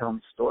would just tell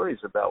me stories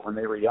about when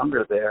they were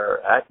younger there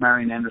at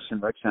Marion Anderson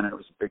Rec Center. It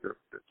was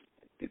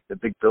the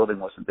big building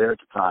wasn't there at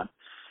the time.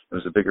 It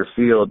was a bigger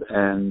field,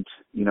 and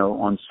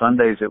on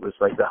Sundays it was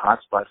like the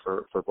hot spot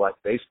for black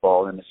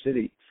baseball in the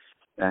city,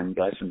 and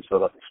guys from the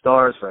Philadelphia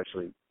Stars were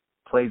actually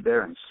played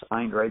there and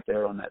signed right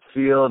there on that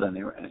field, and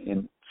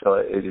so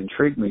it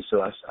intrigued me.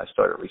 So I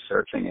started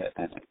researching it,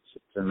 and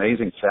it's an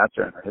amazing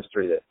chapter in our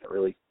history that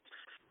really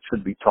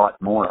should be taught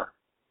more.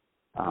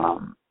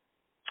 And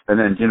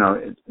then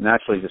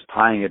naturally just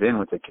tying it in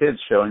with the kids,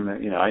 showing that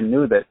I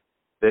knew that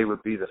they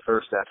would be the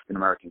first African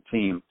American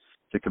team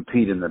to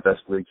compete in the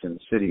best leagues in the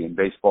city in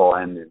baseball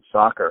and in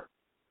soccer.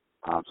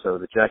 So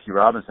the Jackie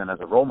Robinson as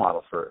a role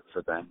model for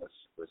them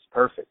was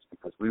perfect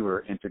because we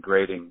were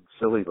integrating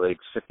Philly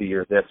leagues 50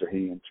 years after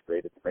he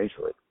integrated the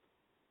Major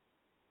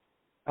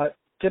League.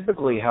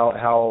 Typically,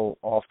 how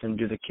often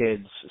do the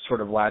kids sort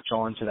of latch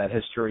on to that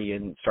history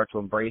and start to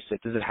embrace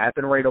it? Does it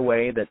happen right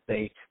away that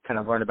they kind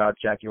of learn about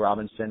Jackie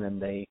Robinson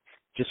and they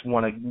just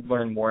want to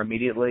learn more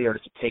immediately, or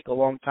does it take a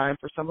long time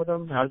for some of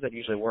them? How does that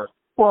usually work?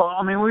 Well,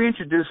 I mean, we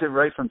introduce it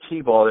right from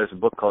T-ball. There's a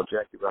book called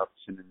Jackie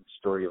Robinson and the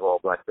Story of All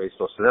Black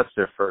Baseball, so that's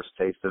their first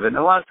taste of it. And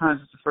a lot of times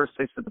it's the first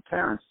taste of the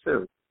parents,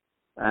 too.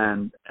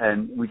 And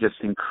we just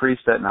increase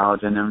that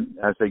knowledge, and then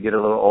as they get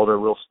a little older,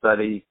 we'll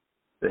study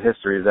the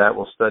history of that.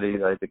 We'll study,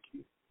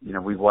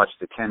 we watched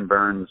the Ken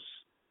Burns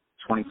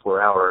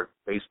 24-hour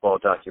baseball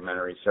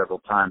documentary several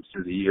times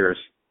through the years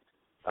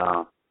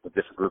with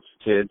different groups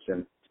of kids,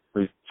 and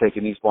we've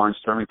taken these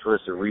barnstorming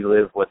tours to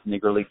relive what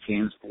Negro League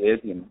teams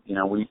did, and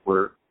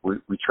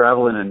we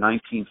travel in a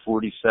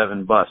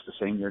 1947 bus, the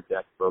same year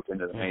Jack broke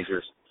into the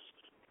majors.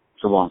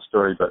 It's a long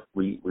story, but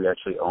we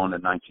actually own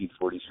a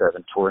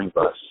 1947 touring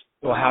bus.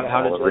 Well, how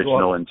did you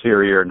original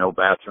interior, no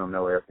bathroom,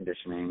 no air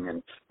conditioning,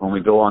 and when we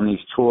go on these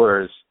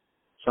tours,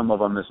 some of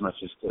them as much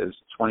as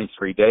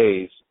 23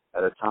 days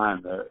at a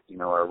time.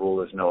 Our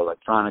rule is no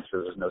electronics,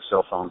 so there's no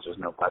cell phones, there's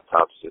no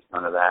laptops, just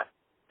none of that.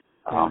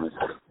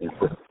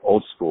 It's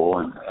old school,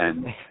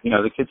 and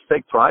the kids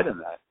take pride in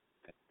that.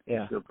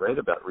 Yeah, feel great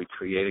about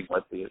recreating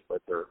what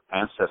their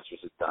ancestors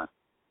had done.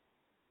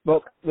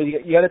 Well,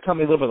 you got to tell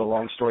me a little bit of the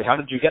long story. How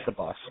did you get the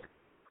bus?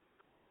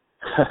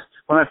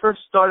 When I first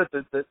started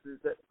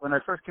when I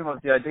first came up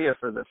with the idea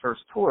for the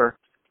first tour,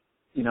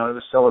 it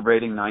was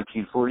celebrating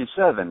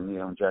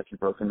 1947. Jackie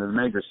broke into the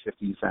majors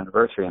 50th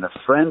anniversary, and a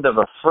friend of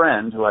a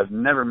friend who I've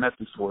never met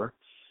before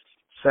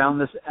found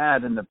this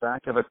ad in the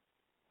back of a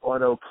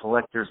auto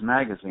collector's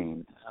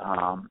magazine.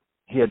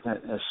 He had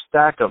a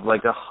stack of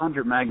like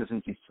 100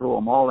 magazines. He threw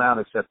them all out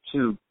except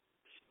two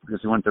because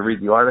he wanted to read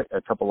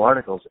a couple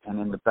articles. And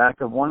in the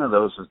back of one of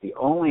those was the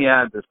only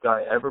ad this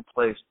guy ever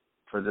placed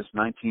for this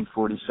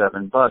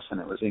 1947 bus,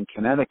 and it was in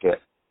Connecticut,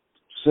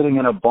 sitting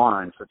in a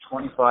barn for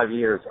 25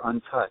 years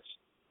untouched.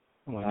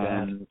 Oh my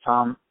and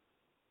God.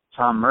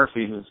 Tom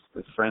Murphy, who's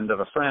the friend of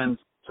a friend,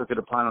 took it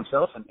upon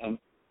himself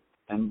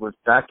and was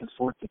back and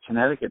forth to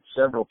Connecticut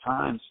several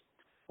times,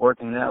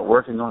 working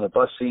on the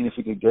bus, seeing if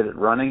he could get it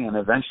running, and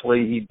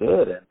eventually he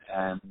did.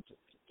 And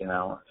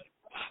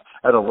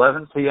at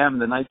 11 p.m.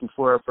 the night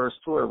before our first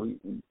tour, we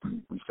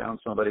found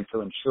somebody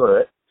to insure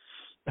it,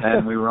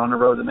 and we were on the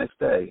road the next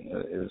day.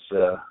 It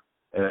was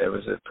it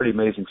was a pretty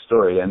amazing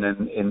story. And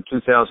then in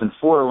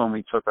 2004, when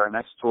we took our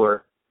next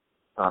tour,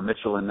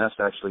 Mitchell and Ness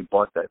actually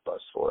bought that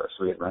bus for us.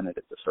 We had rented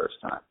it the first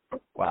time.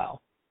 Wow.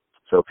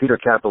 So Peter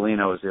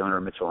Capolino is the owner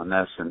of Mitchell and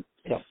Ness, and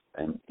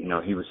you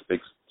know, he was a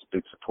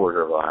big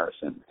supporter of ours,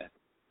 and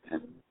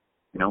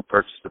you know,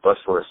 purchased the bus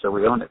for us. So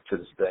we own it to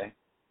this day.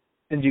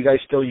 And do you guys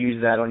still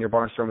use that on your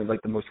Barnstorming,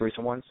 like the most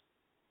recent ones?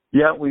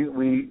 Yeah,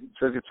 we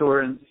took a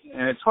tour, and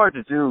it's hard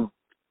to do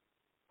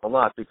a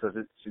lot because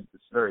it's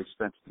very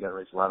expensive. You got to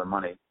raise a lot of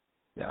money.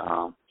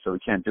 Yeah. So we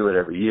can't do it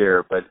every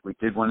year, but we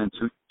did one in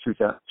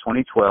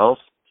 2012.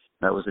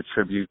 That was a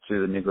tribute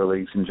to the Negro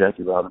Leagues and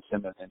Jackie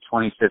Robinson. And in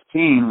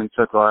 2015, we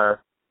took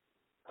our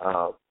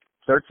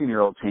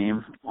 13-year-old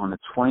team on a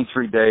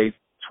 23-day,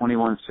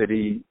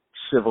 21-city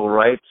civil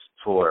rights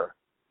tour,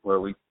 where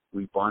we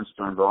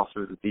barnstormed all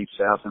through the Deep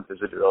South and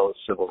visited all the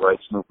civil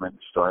rights movement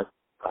start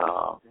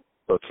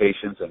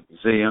locations and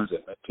museums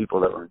and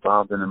people that were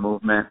involved in the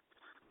movement,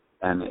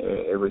 and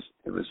it was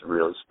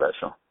really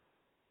special.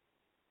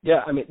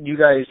 Yeah, I mean, you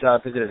guys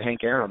visited Hank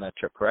Aaron on that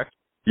trip, correct?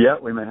 Yeah,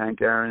 we met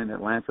Hank Aaron in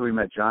Atlanta. We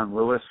met John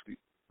Lewis.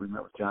 We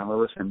met with John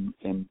Lewis in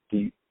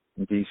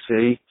D.C.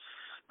 And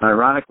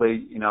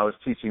ironically, you know, I was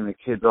teaching the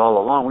kids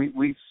all along.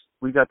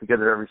 We got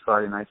together every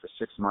Friday night for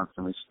 6 months,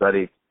 and we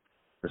studied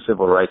the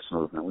civil rights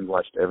movement. We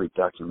watched every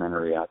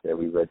documentary out there.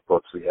 We read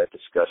books. We had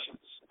discussions.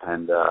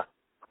 And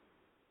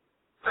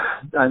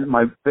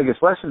my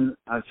biggest lesson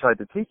I tried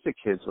to teach the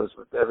kids was,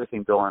 with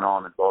everything going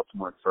on in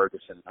Baltimore and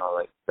Ferguson and all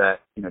like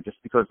that, you know, just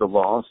because the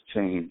laws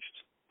changed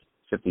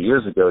 50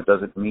 years ago, it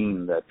doesn't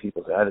mean that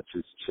people's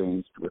attitudes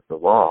changed with the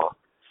law.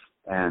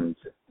 And,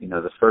 you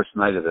know, the first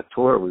night of the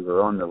tour, we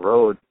were on the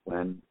road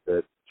when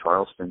the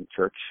Charleston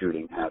church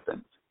shooting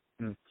happened.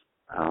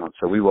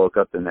 So we woke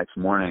up the next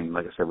morning.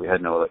 Like I said, we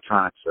had no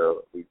electronics,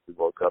 so we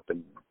woke up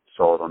and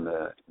saw it on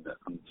the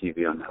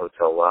TV on the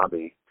hotel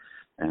lobby,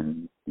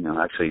 and, you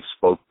know, actually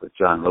spoke with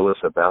John Lewis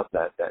about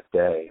that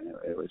day.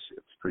 It was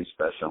pretty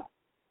special.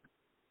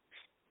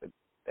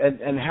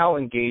 And how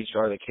engaged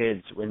are the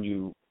kids when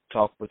you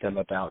talk with them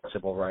about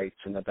civil rights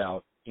and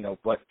about, you know,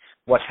 what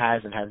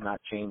has and has not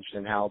changed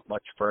and how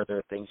much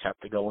further things have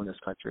to go in this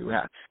country?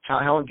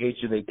 How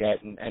engaged do they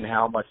get, and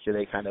how much do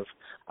they kind of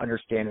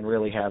understand and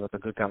really have a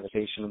good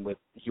conversation with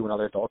you and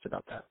other adults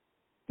about that?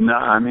 No,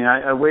 I mean,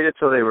 I waited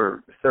till they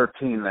were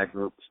 13. That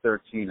group was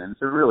 13, and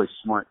it's a really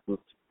smart group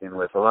to begin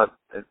with. A lot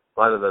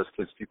of those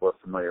kids people are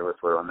familiar with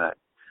were on that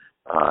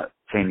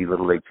Taney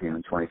Little League team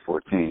in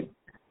 2014.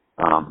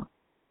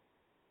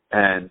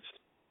 And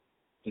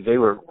they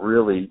were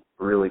really,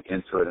 really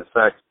into it. In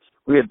fact,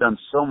 we had done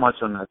so much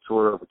on that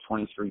tour over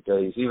 23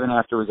 days. Even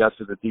after we got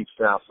to the Deep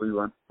South, we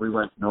went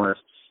north,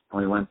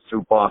 and we went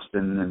through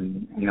Boston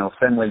and, you know,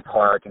 Fenway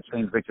Park, and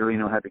St.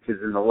 Victorino had the kids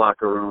in the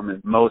locker room,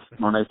 and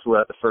when they threw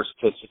out the first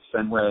pitch at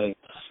Fenway,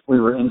 we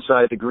were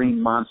inside the Green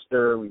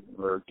Monster. We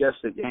were guests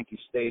at Yankee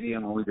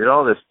Stadium, and we did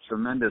all this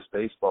tremendous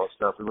baseball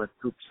stuff. We went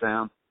to Coop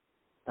Sound,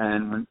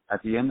 and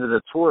at the end of the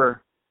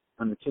tour,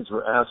 when the kids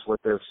were asked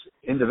what their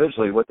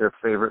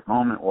favorite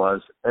moment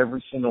was,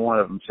 every single one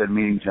of them said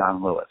meeting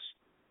John Lewis.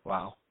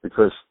 Wow.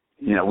 Because,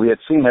 you know, we had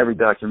seen every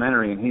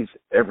documentary, and he's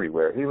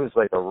everywhere. He was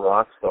like a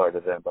rock star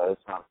to them by the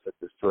time we took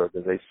this tour,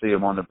 because they see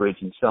him on the bridge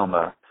in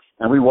Selma.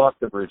 And we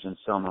walked the bridge in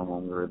Selma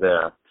when we were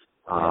there.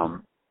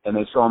 And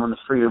they saw him on the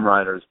Freedom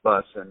Riders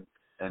bus,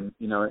 and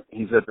you know,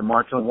 he's at the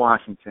March on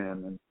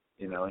Washington, and,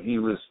 you know, he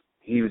was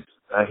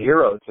a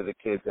hero to the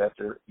kids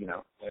after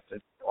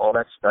all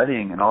that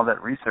studying and all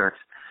that research.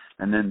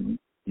 And then,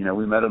 you know,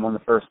 we met him on the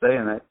first day,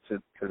 and that,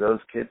 to those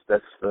kids,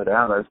 that stood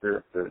out as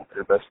their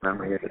best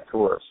memory of the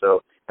tour.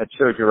 So that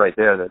shows you right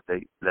there that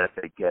they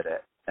get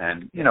it.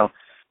 And, you know,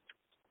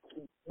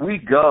 we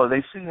go,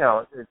 they see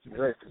how it's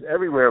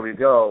everywhere we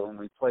go, and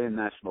we play in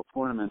national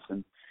tournaments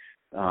and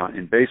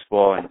in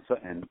baseball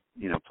and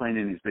you know, playing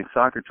in these big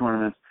soccer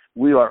tournaments,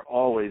 we are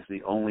always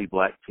the only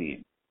black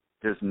team.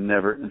 There's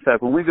never, in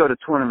fact, when we go to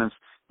tournaments,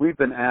 we've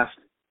been asked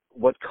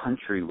what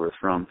country we're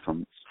from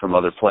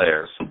other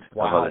players of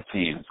other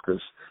teams,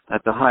 because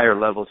at the higher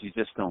levels you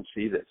just don't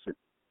see this.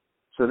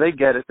 So they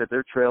get it that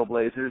they're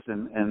trailblazers,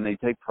 and they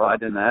take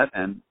pride in that.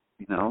 And,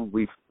 you know,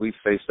 we've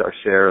faced our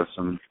share of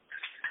some,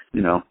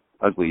 you know,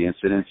 ugly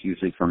incidents,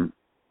 usually from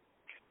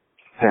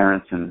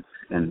parents and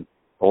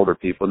older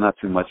people, not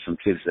too much from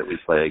kids that we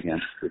play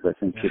against, because I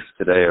think kids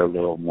today are a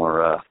little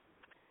more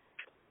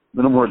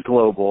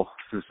global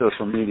through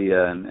social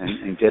media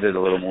and get it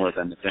a little more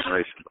than the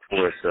generation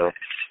before. So,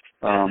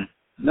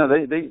 no,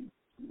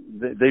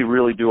 they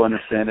really do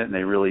understand it, and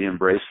they really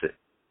embrace it.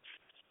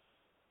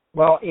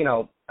 Well, you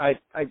know, I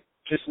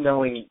just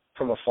knowing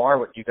from afar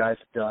what you guys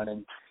have done,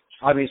 and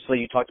obviously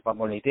you talked about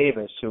Mo'ne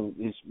Davis, who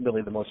is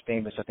really the most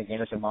famous, I think,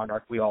 Anderson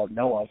Monarch we all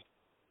know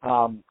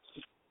of.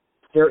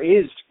 There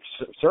is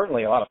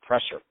certainly a lot of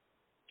pressure,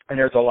 and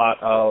there's a lot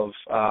of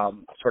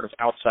sort of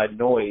outside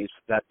noise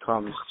that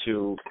comes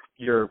to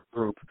your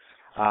group,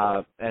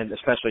 and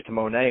especially to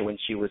Mo'ne when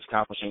she was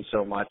accomplishing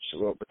so much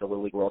with the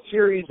Little League World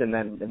Series, and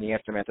then in the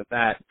aftermath of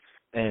that,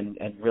 and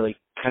really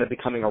kind of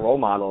becoming a role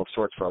model of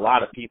sorts for a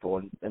lot of people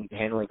and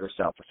handling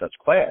herself with such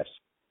class.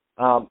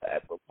 How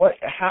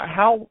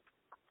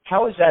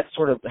is that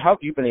how have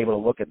you been able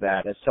to look at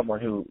that as someone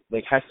who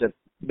has to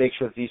make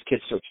sure that these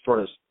kids sort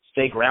of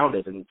stay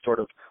grounded and sort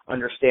of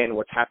understand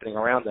what's happening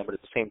around them, but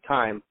at the same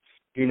time,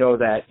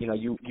 that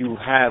you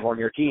have on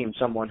your team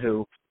someone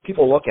who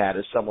people look at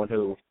as someone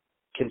who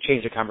can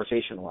change the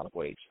conversation in a lot of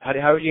ways. How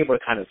are you able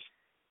to kind of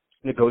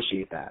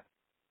negotiate that?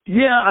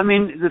 Yeah, I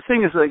mean, the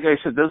thing is, like I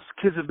said, those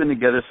kids have been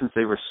together since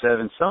they were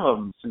 7. Some of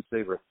them since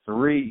they were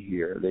 3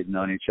 here. They've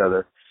known each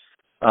other.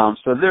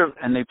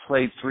 They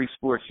played 3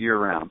 sports year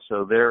round.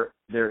 So they're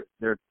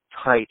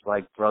tight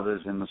like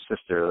brothers and a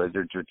sister.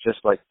 They're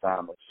just like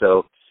family.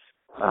 So,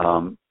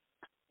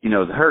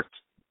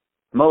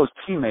 Mo's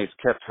teammates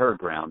kept her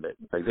grounded.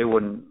 Like they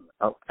wouldn't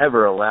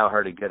ever allow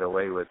her to get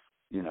away with,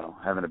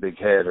 having a big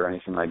head or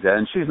anything like that.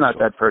 And she's not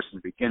that person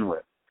to begin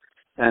with.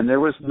 And there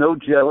was no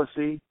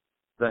jealousy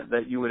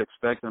that you would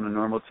expect on a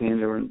normal team.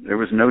 There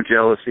was no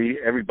jealousy.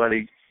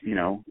 Everybody,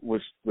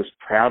 was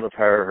proud of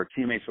her. Her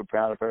teammates were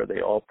proud of her.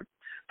 They all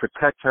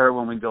protect her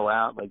when we go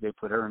out. Like they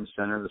put her in the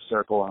center of the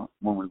circle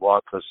when we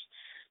walk, because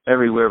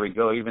everywhere we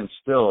go, even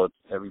still,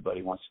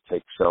 everybody wants to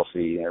take a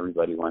selfie.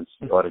 Everybody wants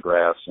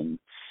autographs. And,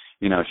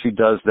 she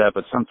does that.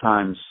 But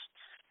sometimes,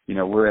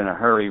 we're in a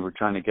hurry. We're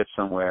trying to get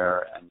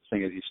somewhere. And the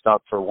thing is, you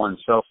stop for one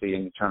selfie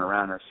and you turn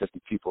around, there's 50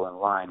 people in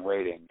line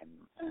waiting.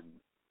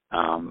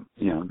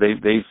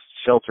 They've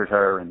sheltered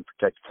her and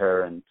protected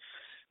her, and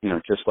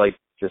just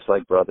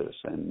like brothers.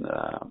 And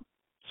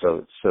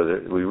so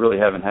we really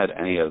haven't had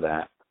any of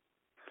that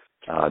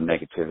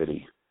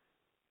negativity.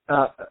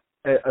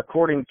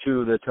 According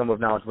to the Tome of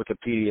Knowledge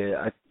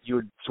Wikipedia, you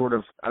had sort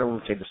of, I don't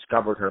want to say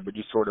discovered her, but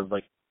you sort of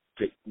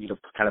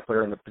kind of put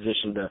her in a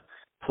position to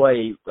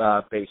play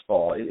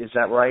baseball. Is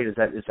that right? Is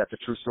that the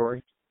true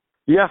story?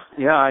 Yeah.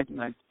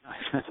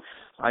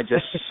 I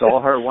just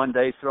saw her one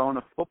day throwing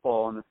a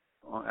football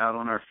out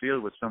on our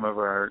field with some of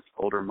our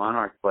older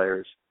Monarch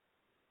players.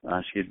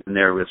 She had been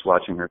there with us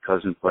watching her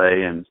cousin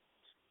play, and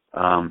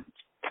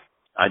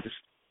I just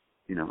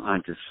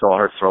saw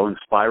her throwing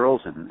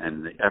spirals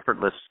and the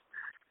effortless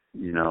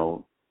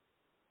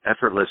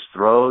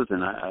throws,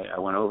 and I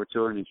went over to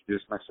her and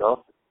introduced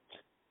myself.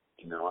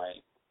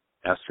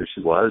 I asked who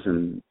she was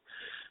and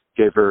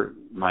gave her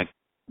my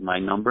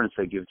number and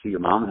said, give it to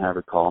your mom and have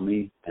her call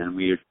me. And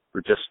we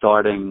were just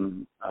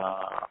starting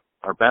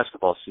our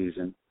basketball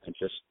season and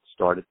just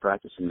started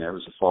practicing there. It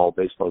was a fall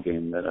baseball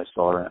game that I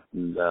saw her at,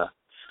 and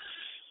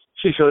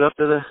she showed up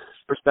to the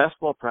first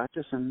basketball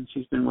practice, and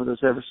she's been with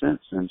us ever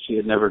since. And she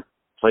had never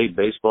played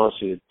baseball.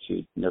 She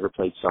had never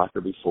played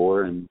soccer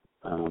before, and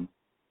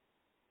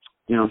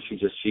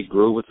she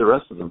grew with the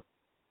rest of them.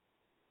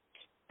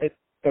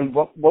 And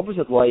what was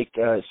it like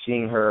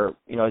seeing her?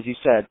 As you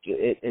said,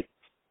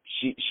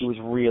 she was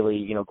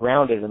really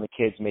grounded, and the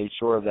kids made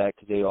sure of that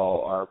because they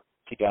all are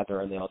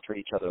together and they all treat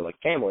each other like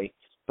family.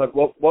 But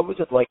what was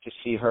it like to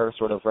see her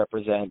sort of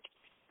represent?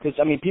 Because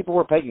people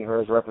were pegging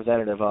her as a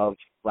representative of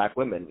Black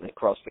women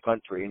across the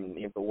country and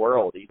in the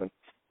world even.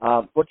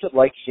 What's it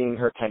like seeing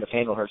her kind of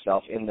handle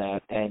herself in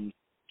that and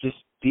just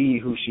be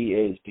who she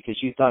is? Because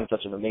she's done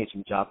such an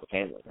amazing job of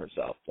handling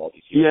herself all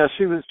these years. Yeah,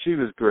 she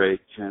was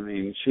great.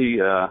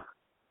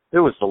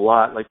 There was a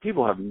lot. Like,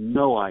 people have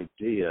no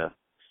idea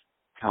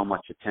how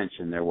much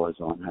attention there was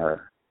on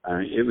her.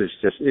 It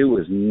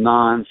was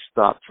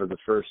nonstop for the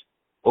first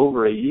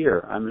over a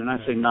year. I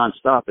say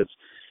nonstop, it's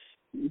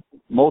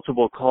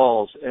multiple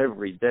calls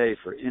every day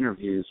for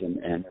interviews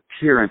and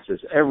appearances.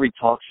 Every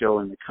talk show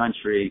in the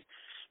country,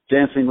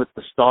 Dancing with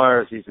the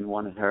Stars even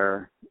wanted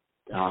her.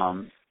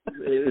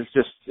 It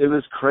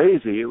was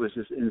crazy. It was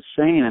just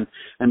insane.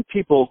 And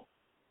people,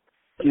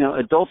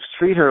 adults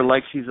treat her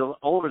like she's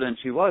older than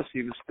she was.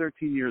 She was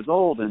 13 years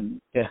old,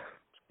 and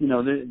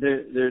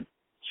they're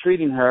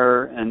treating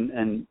her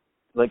and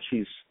like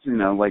she's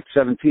like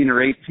 17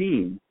 or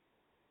 18.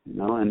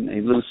 And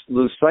they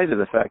lose sight of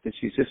the fact that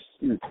she's just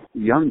a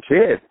young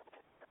kid.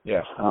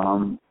 Yeah.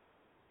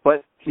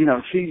 But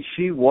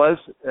she was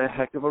a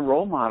heck of a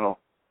role model,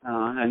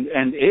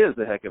 and is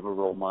a heck of a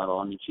role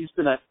model. She's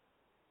been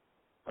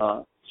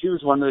she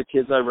was one of the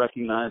kids I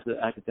recognized the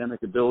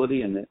academic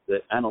ability and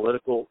the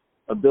analytical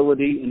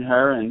ability in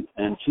her,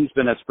 and she's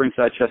been at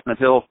Springside Chestnut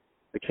Hill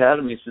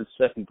Academy since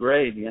the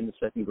end of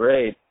second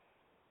grade,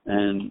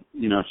 and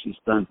she's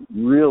done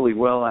really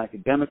well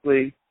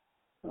academically.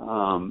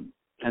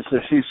 And so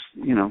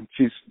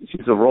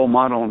she's a role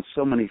model on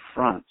so many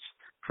fronts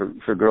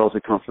for girls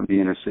that come from the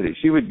inner city.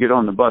 She would get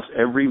on the bus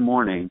every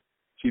morning.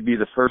 She'd be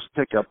the first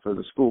pickup for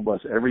the school bus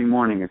every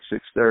morning at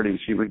 6:30.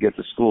 She would get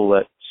to school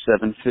at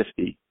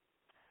 7:50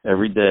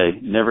 every day.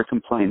 Never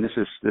complained. This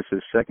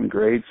is second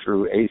grade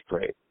through 8th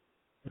grade.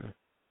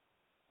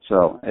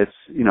 So it's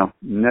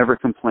never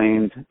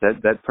complained.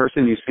 That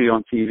person you see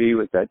on TV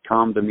with that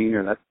calm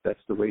demeanor,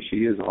 that's the way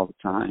she is all the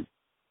time.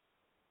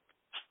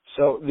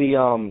 So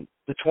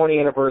the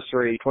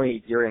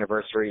 20th year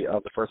anniversary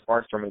of the first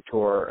Barnstorming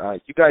tour,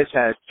 you guys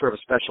had sort of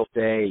a special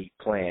day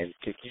planned.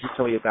 Can you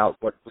tell me about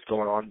what was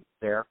going on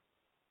there?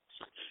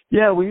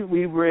 Yeah,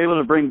 we were able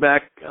to bring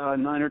back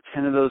 9 or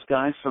 10 of those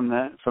guys from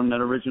that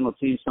original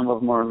team. Some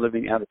of them are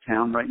living out of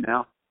town right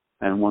now,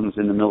 and one's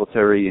in the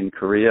military in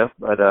Korea.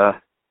 But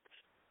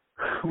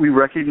we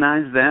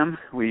recognize them.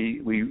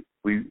 We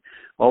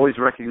always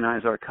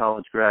recognize our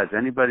college grads.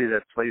 Anybody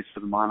that plays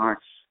for the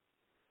Monarchs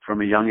from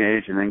a young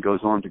age and then goes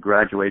on to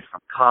graduate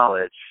from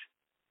college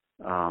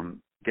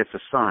gets a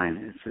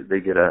sign. They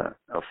get a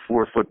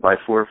 4-foot by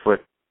 4-foot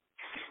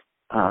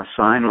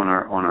sign on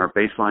our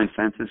baseline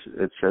fences.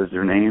 It says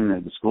their name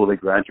and the school they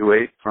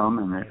graduate from,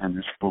 and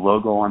there's the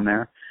logo on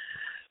there.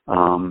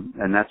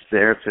 And that's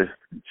there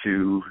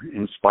to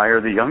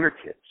inspire the younger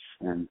kids.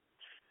 And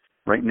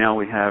right now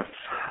we have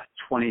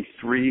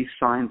 23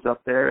 signs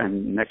up there,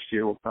 and next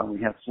year we'll probably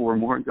have 4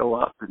 more go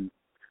up, and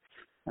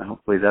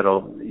hopefully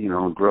that'll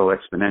grow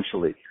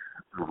exponentially.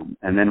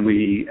 And then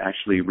we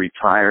actually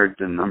retired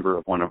the number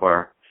of one of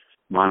our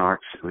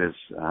Monarchs, who is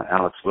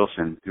Alex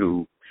Wilson,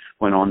 who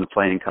went on to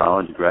play in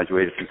college,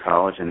 graduated from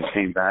college, and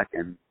came back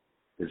and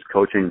is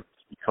coaching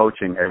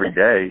every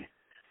day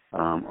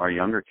our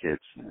younger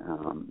kids.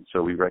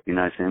 So we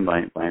recognize him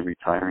by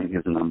retiring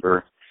his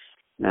number,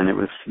 and it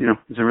was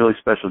a really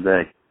special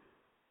day.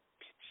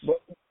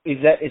 Is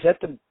that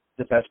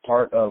the best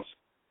part of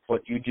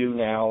what you do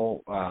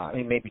now? I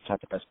mean, maybe it's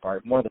not the best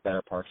part. One of the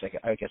better parts,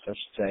 I guess I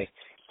should say,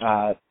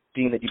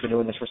 being that you've been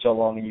doing this for so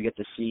long and you get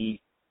to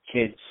see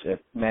kids,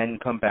 men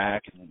come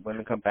back and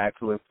women come back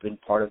who have been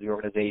part of the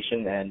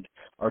organization and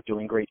are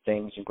doing great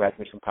things and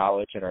graduate from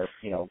college and are,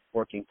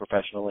 working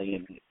professionally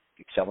and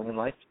excelling in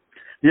life?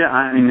 Yeah,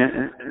 I mean,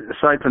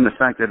 aside from the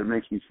fact that it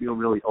makes me feel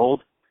really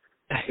old,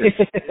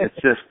 it's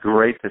just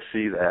great to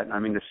see that. I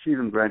mean, to see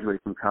them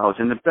graduate from college.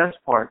 And the best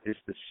part is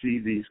to see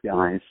these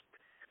guys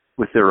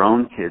with their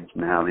own kids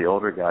now. The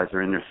older guys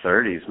are in their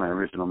 30s, my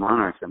original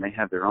Monarchs, and they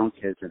have their own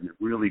kids and they're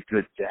really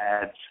good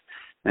dads.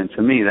 And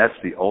to me, that's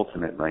the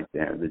ultimate right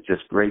there. They're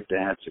just great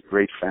dads, they're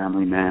great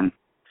family men.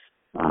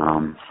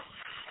 And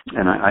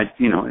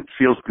it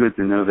feels good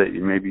to know that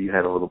maybe you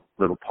had a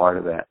little part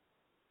of that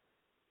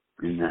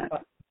in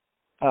that.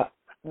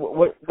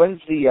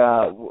 When's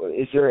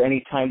is there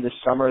any time this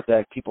summer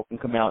that people can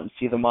come out and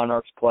see the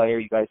Monarchs play? Or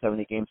you guys have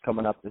any games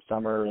coming up this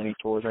summer, or any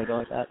tours or anything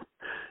like that?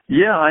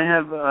 Yeah, I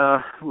have.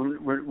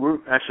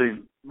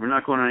 We're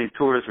not going on any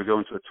tours. We're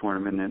going to a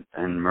tournament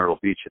in Myrtle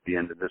Beach at the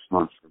end of this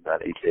month for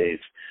about 8 days.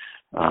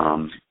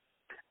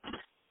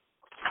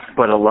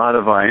 But a lot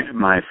of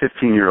my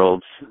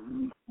 15-year-olds,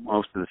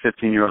 most of the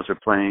 15-year-olds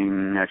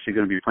are actually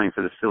going to be playing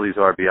for the Phillies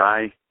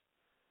RBI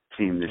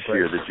team this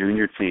year, the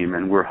junior team,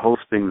 and we're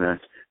hosting the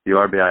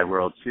RBI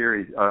World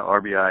Series,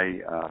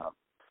 RBI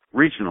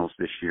regionals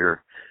this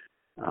year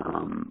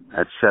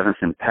at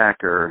 7th and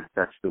Packer.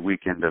 That's the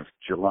weekend of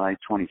July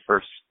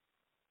 21st,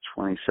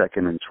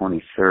 22nd, and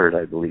 23rd,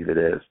 I believe it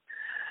is.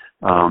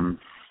 And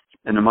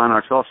the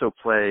Monarchs also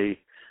play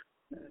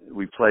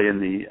in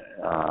the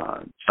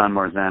John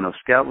Marzano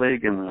Scout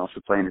League, and we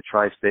also play in the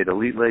Tri-State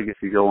Elite League. If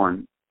you go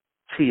on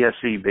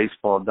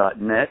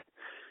tsebaseball.net,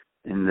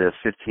 in the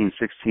 15,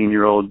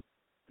 16-year-old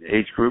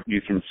age group,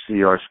 you can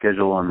see our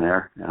schedule on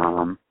there.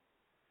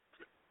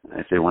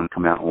 If they want to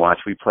come out and watch,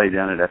 we play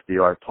down at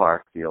FDR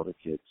Park, the older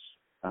kids.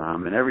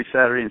 And every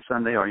Saturday and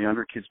Sunday, our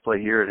younger kids play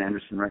here at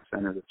Anderson Rec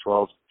Center, the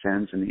 12s,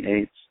 10s, and the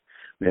 8s.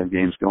 We have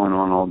games going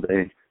on all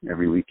day,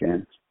 every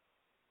weekend.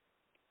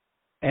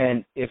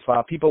 And if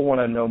people want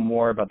to know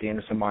more about the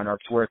Anderson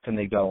Monarchs, where can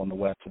they go on the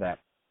web for that?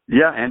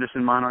 Yeah,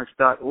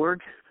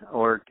 AndersonMonarchs.org,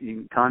 or you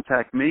can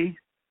contact me,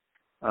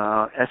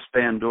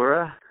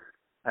 Spandura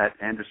at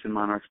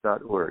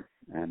AndersonMonarchs.org,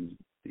 and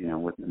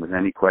with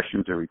any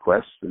questions or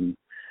requests, and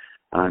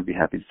I'd be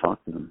happy to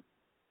talk to them.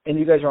 And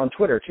you guys are on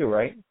Twitter too,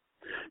 right?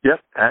 Yep,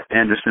 at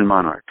Anderson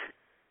Monarch.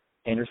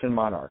 Anderson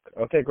Monarch.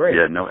 Okay, great.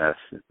 Yeah, no S,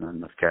 not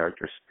enough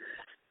characters.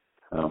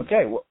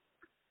 Okay.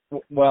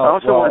 Well, I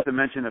also wanted to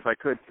mention, if I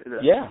could,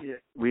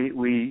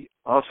 we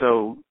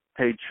also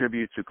paid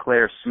tribute to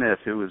Claire Smith,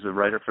 who was a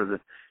writer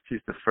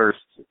she's the first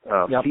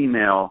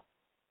female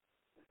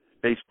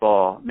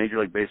Major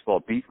League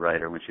Baseball beat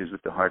writer when she was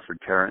with the Hartford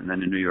Courant and then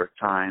the New York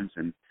Times,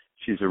 and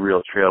she's a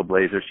real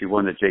trailblazer. She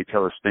won the J.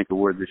 Taylor Spink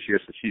Award this year,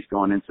 so she's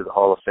going into the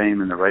Hall of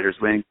Fame in the writer's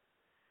wing.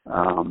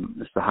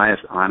 It's the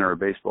highest honor a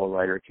baseball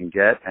writer can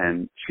get,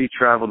 and she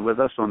traveled with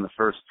us on the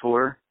first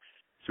tour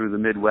through the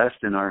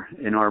Midwest in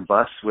our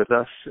bus with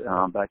us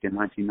back in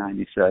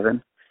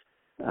 1997.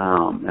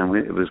 And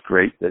it was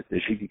great that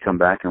she could come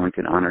back and we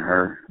could honor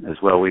her as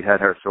well. We had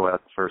her throw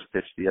out the first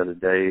pitch the other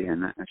day,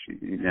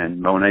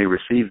 and Monet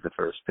received the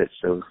first pitch.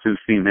 So 2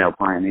 female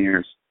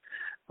pioneers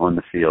on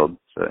the field.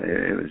 So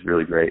it was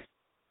really great.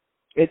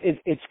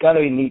 It's got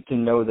to be neat to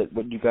know that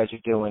what you guys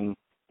are doing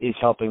is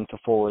helping to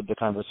forward the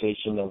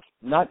conversation of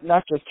not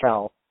just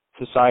how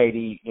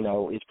society,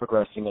 is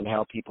progressing and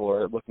how people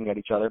are looking at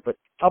each other, but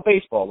how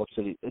baseball looks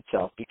at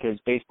itself, because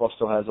baseball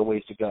still has a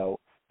ways to go,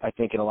 I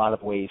think, in a lot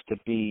of ways, to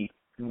be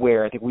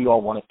where I think we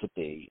all want it to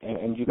be.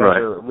 And you guys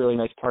are a really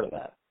nice part of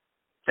that.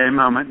 And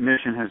my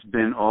mission has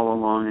been all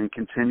along and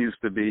continues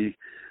to be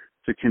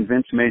to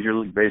convince Major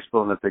League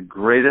Baseball that the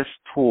greatest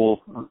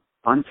tool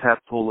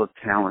untapped pool of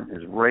talent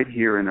is right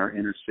here in our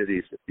inner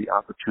cities. The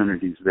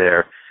opportunity's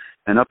there.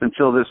 And up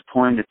until this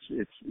point,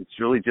 it's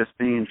really just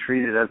being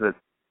treated as a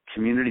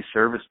community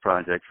service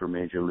project for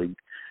Major League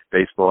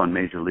Baseball and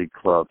Major League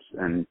clubs.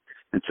 And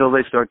until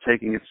they start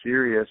taking it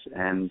serious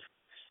and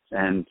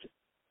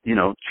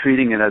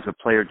treating it as a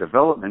player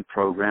development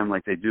program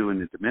like they do in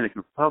the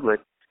Dominican Republic,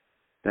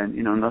 then,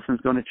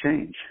 nothing's going to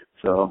change.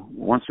 So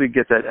once we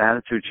get that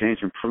attitude change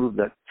and prove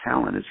that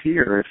talent is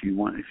here, if you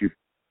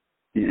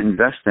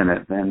invest in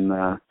it, then,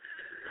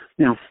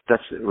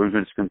 we're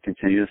just going to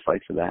continue to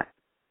fight for that.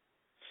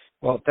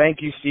 Well,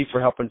 thank you, Steve, for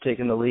helping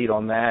taking the lead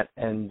on that,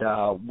 and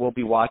we'll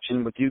be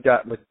watching with you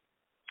guys, with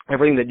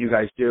everything that you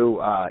guys do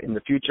in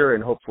the future,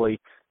 and hopefully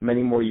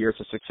many more years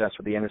of success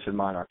with the Anderson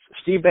Monarchs.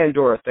 Steve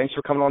Bandura, thanks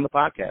for coming on the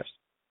podcast.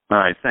 All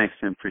right, thanks,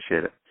 Tim.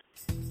 Appreciate it.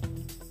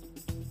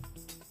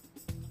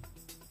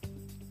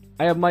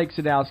 I have Mike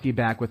Sadowski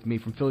back with me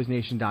from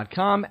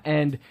PhilliesNation.com,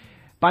 and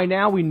by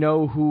now we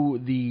know who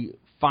the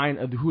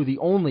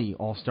only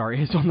All-Star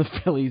is on the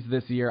Phillies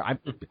this year.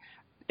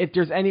 If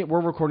there's any,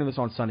 we're recording this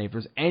on Sunday. If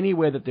there's any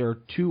way that there are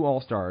two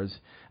All-Stars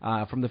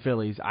from the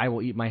Phillies, I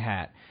will eat my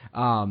hat.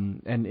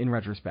 And in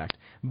retrospect,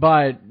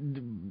 but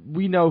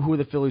we know who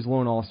the Phillies'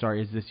 lone All-Star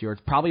is this year.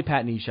 It's probably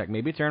Pat Neshek.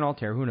 Maybe it's Aaron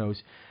Altair. Who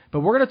knows? But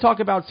we're going to talk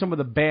about some of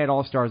the bad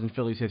All-Stars in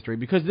Phillies history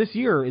because this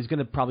year is going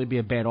to probably be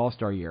a bad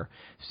All-Star year.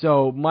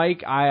 So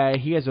Mike,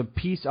 he has a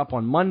piece up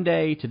on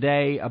Monday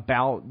today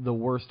about the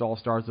worst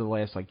All-Stars of the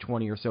last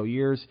 20 or so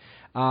years.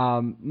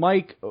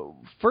 Mike,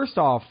 first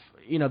off,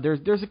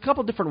 there's a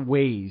couple different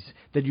ways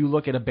that you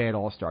look at a bad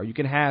All-Star. You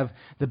can have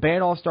the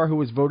bad All-Star who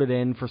was voted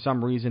in for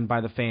some reason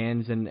by the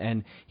fans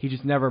and he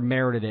just never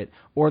merited it,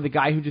 or the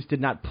guy who just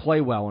did not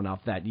play well enough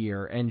that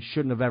year and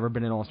shouldn't have ever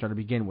been an All-Star to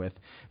begin with.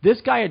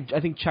 This guy,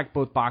 I think, checked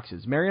both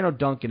boxes. Mariano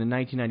Duncan in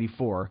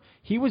 1994,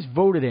 he was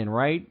voted in,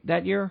 right,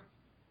 that year?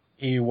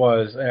 He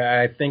was.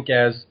 I think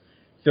as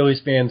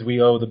Phillies fans,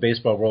 we owe the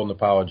baseball world an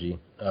apology.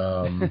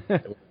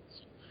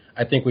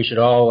 I think we should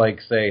all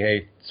say,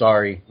 hey,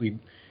 sorry.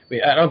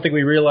 I don't think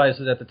we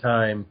realized it at the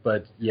time,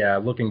 but yeah,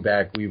 looking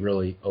back, we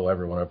really owe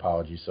everyone an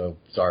apology, so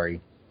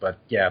sorry. But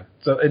yeah,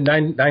 so in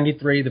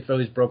 93, the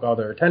Phillies broke all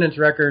their attendance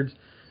records,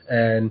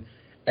 and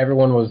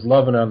everyone was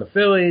loving on the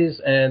Phillies,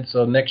 and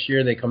so next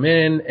year they come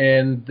in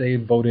and they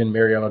vote in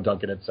Mariano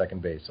Duncan at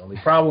second base. Only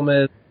problem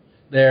is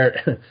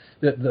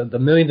the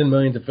millions and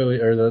millions of Philly,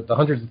 or the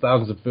hundreds of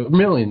thousands of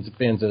millions of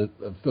fans of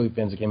Philly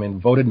fans that came in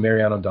voted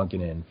Mariano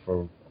Duncan in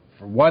for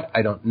what?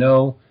 I don't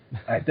know.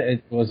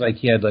 It was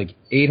he had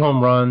 8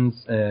 home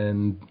runs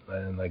and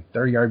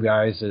 30-yard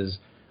guys. His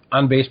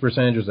on-base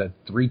percentage was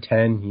at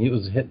 .310. He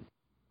was hitting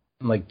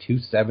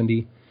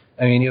 .270.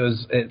 I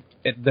mean,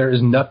 there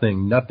is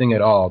nothing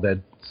at all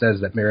that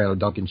says that Mariano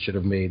Duncan should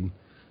have made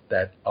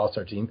that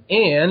All-Star team.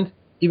 And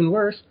even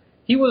worse,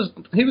 he was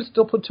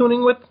still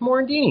platooning with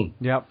Morandini.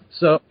 Yep.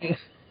 So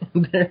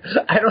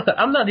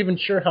I'm not even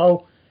sure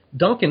how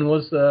Duncan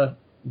was the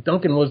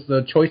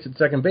choice at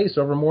second base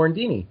over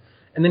Morandini.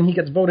 And then he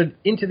gets voted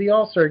into the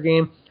All-Star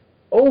game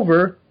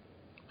over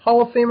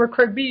Hall of Famer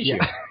Craig Biggio.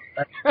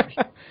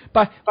 Yeah.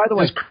 by the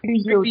way,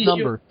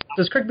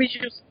 does Craig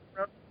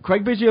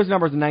Biggio's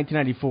numbers in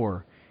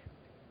 1994,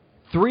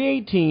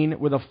 318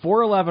 with a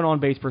 411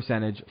 on-base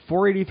percentage,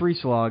 483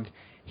 slug.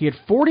 He had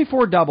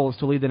 44 doubles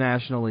to lead the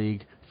National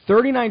League,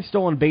 39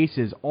 stolen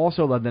bases,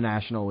 also led the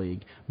National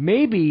League.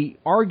 Maybe,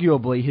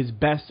 arguably, his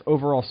best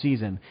overall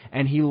season.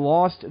 And he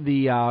lost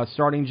the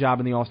starting job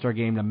in the All-Star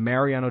game to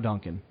Mariano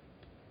Duncan.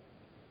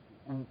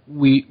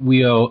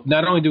 We owe,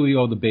 not only do we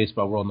owe the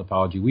baseball world an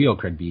apology, we owe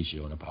Craig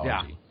Biggio an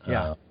apology.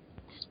 Yeah.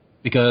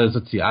 Because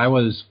let's see, I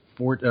was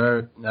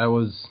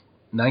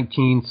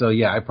 19, so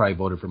yeah, I probably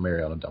voted for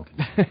Mariano Duncan.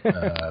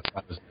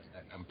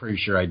 I'm pretty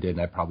sure I did,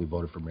 and I probably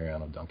voted for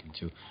Mariano Duncan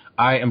too.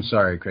 I am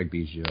sorry, Craig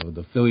Biggio.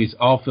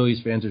 All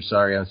Phillies fans are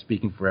sorry. I'm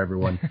speaking for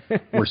everyone.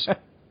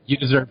 You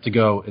deserve to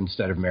go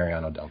instead of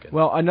Mariano Duncan.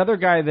 Well, another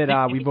guy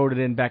that we voted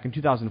in back in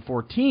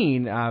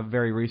 2014,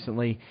 very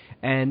recently,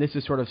 and this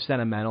is sort of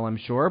sentimental, I'm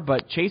sure,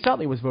 but Chase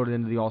Utley was voted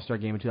into the All-Star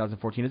game in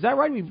 2014. Is that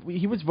right?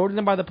 He was voted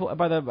in by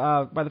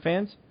the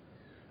fans?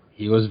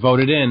 He was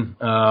voted in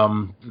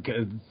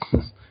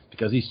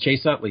because he's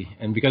Chase Utley,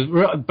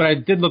 but I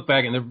did look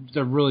back, and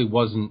there really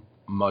wasn't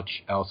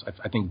much else.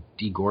 I think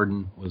D.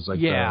 Gordon was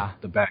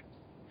the back,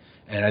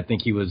 and I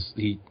think it was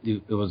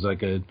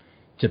a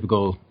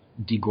typical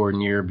D.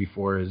 Gordon year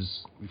before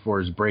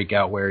his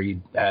breakout, where he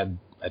had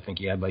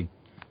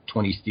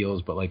 20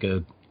 steals, but a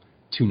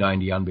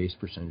 290 on base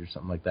percentage or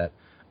something like that.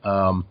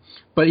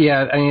 But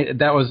yeah, I mean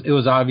it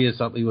was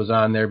obvious Utley was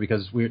on there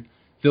because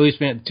Phillies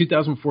fans.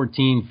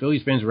 2014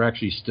 Phillies fans were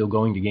actually still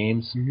going to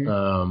games,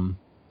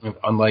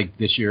 unlike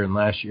this year and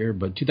last year.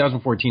 But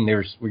 2014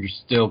 we were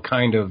still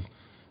kind of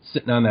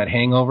sitting on that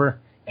hangover,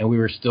 and we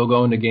were still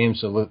going to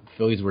games, so the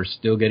Phillies were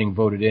still getting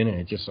voted in, and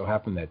it just so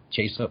happened that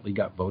Chase Utley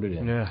got voted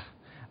in. Yeah.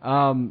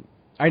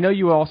 I know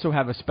you also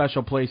have a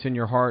special place in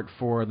your heart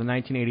for the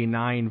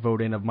 1989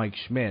 vote-in of Mike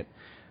Schmidt,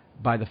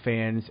 by the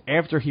fans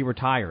after he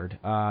retired.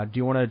 Do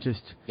you want to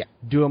just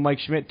do a Mike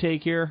Schmidt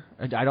take here?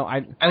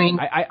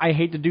 I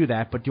hate to do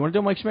that, but do you want to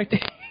do a Mike Schmidt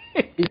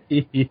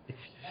take?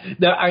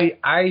 No,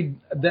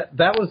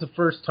 that was the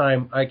first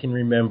time I can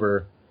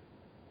remember.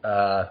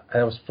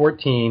 I was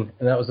 14,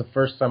 and that was the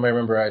first time I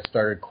remember I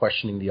started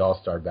questioning the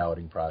All-Star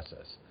balloting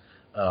process.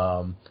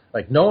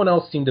 Like no one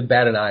else seemed to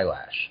bat an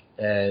eyelash,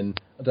 and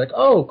I was like,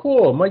 "Oh,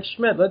 cool, Mike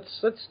Schmidt.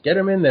 Let's get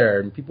him in there."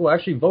 And people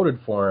actually voted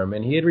for him,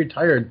 and he had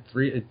retired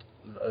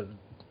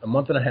a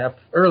month and a half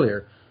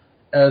earlier.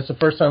 And it's the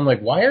first time I'm like,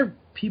 "Why are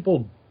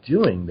people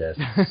doing this?"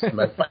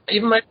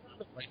 Even my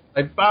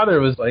father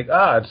was like,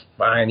 "It's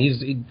fine.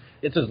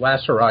 It's his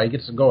last hurrah. He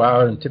gets to go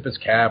out and tip his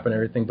cap and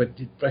everything." But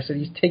I said,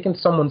 "He's taking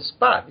someone's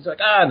spot." He's like,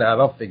 no,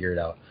 they'll figure it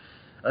out.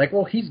 I'm like,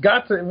 well, he's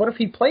got to. What if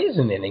he plays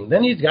an inning?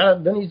 Then he's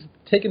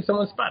taking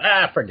someone's spot.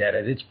 Forget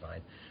it. It's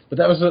fine. But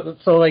that was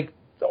so like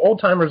the old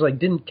timers like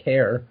didn't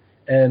care,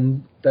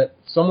 and that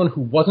someone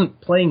who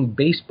wasn't playing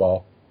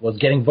baseball was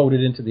getting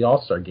voted into the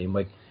All-Star game.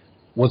 Like,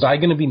 was I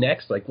going to be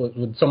next? Like,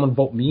 would someone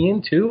vote me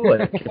in too?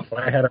 Like, if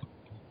I had a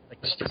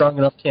strong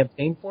enough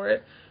campaign for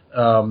it.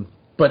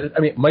 But I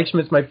mean, Mike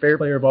Schmidt's my favorite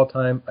player of all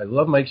time. I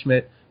love Mike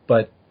Schmidt,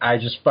 but I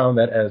just found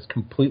that as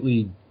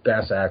completely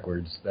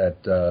bass-ackwards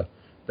that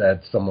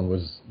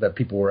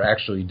people were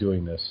actually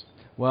doing this.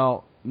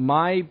 Well,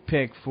 my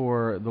pick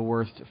for the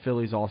worst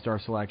Phillies All-Star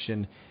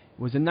selection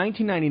was in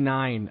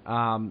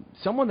 1999.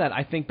 Someone that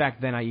I think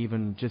back then I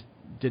even just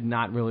did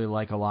not really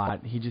like a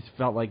lot. He just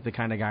felt like the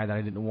kind of guy that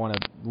I didn't want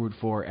to root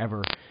for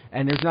ever.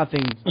 And there's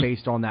nothing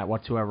based on that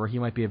whatsoever. He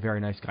might be a very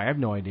nice guy. I have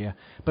no idea.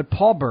 But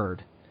Paul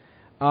Byrd.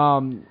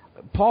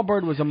 Paul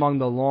Byrd was among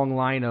the long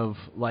line of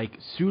like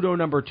pseudo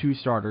number 2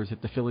 starters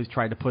that the Phillies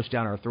tried to push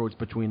down our throats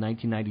between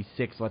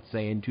 1996, let's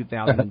say, and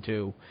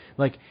 2002.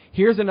 Like,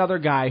 here's another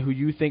guy who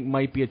you think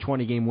might be a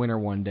 20-game winner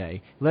one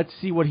day. Let's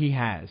see what he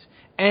has.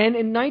 And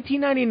in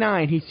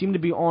 1999, he seemed to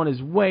be on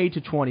his way to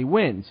 20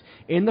 wins.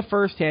 In the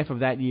first half of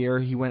that year,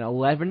 he went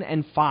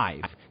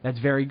 11-5. That's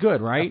very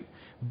good, right?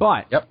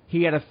 But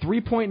he had a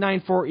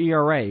 3.94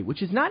 ERA,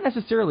 which is not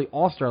necessarily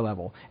all-star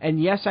level.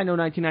 And yes, I know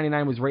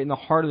 1999 was right in the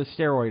heart of the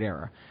steroid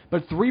era.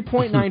 But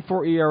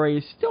 3.94 ERA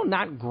is still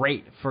not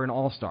great for an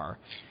all-star.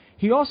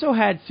 He also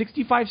had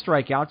 65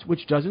 strikeouts,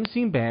 which doesn't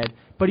seem bad,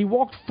 but he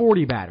walked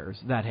 40 batters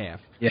that half.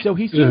 Yeah. So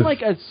he seemed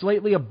like a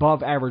slightly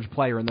above-average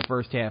player in the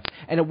first half.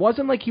 And it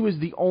wasn't like he was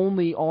the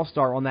only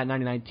all-star on that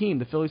 99 team.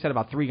 The Phillies had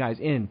about 3 guys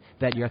in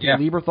that year. I think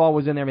Lieberthal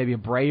was in there, maybe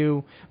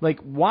Abreu. Like,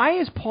 why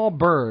is Paul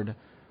Byrd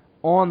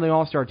on the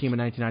All-Star team in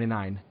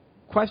 1999?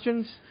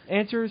 Questions?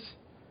 Answers?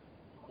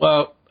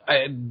 Well,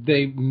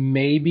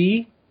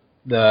 maybe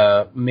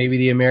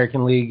the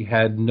American League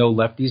had no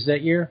lefties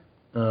that year,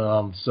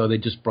 so they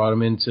just brought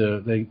him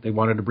into. They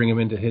wanted to bring him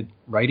in to hit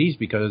righties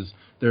because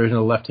there isn't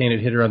a left-handed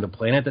hitter on the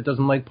planet that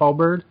doesn't like Paul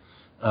Byrd.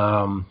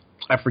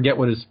 I forget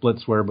what his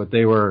splits were, but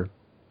they were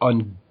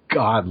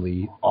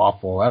ungodly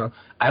awful.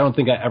 I don't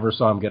think I ever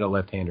saw him get a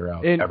left-hander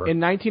out ever. In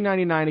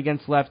 1999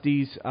 against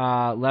lefties,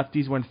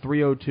 lefties went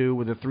 302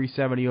 with a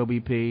 370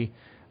 OBP,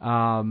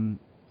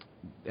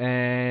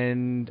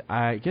 and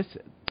I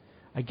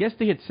guess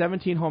they hit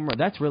 17 home runs.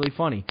 That's really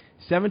funny.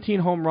 17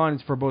 home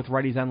runs for both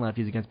righties and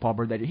lefties against Paul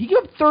Byrd that year. He gave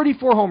up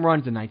 34 home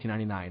runs in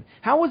 1999.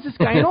 How was this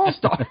guy an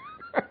all-star?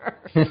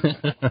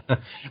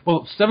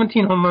 Well,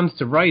 17 home runs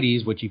to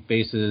righties, which he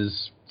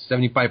faces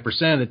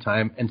 75% of the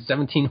time, and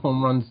 17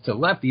 home runs to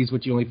lefties,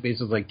 which he only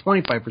faces like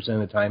 25% of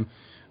the time.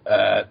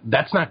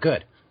 That's not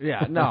good.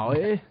 Yeah,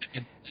 no.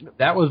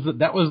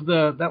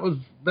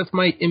 That's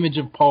my image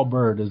of Paul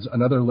Byrd as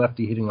another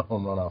lefty hitting a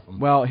home run off him.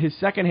 Well, his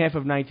second half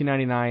of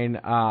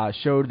 1999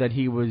 showed that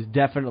he was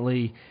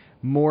definitely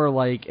more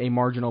like a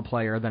marginal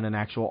player than an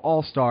actual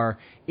all-star.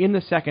 In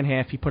the second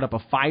half, he put up a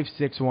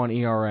 5.61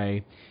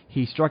 ERA.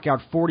 He struck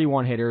out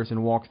 41 hitters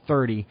and walked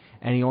 30,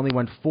 and he only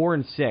went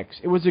 4-6.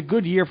 It was a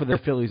good year for the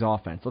Phillies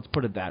offense. Let's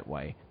put it that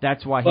way.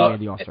 That's why he made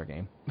the All-Star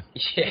game.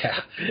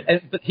 Yeah,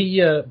 but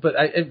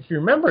if you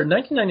remember, in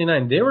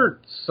 1999, they were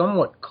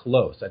somewhat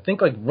close. I think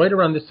like right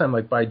around this time,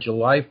 like by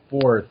July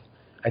 4th,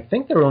 I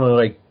think they were only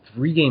like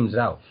 3 games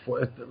out,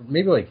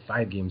 maybe like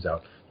 5 games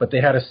out. But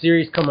they had a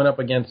series coming up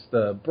against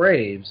the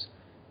Braves,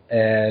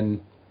 and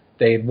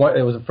it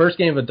was the first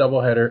game of a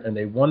doubleheader, and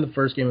they won the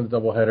first game of the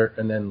doubleheader,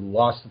 and then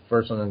lost the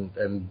first one,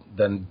 and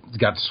then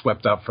got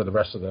swept up for the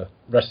rest of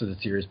the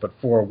series. But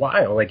for a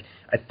while, like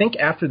I think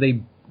after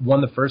they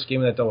won the first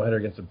game of that doubleheader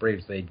against the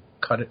Braves, they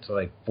cut it to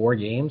like 4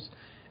 games,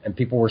 and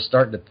people were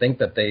starting to think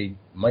that they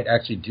might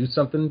actually do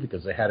something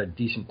because they had a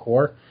decent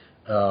core.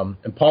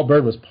 And Paul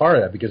Byrd was part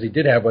of that because he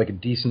did have like a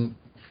decent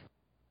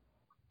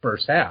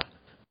first half.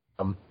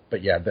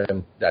 But yeah,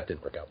 then that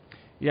didn't work out.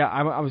 Yeah,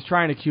 I was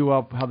trying to queue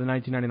up how the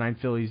 1999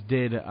 Phillies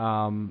did,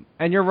 and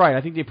you're right.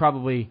 I think they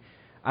probably,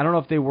 I don't know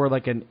if they were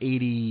like an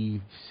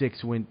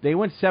 86 win. They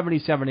went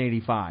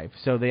 77-85,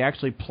 so they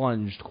actually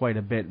plunged quite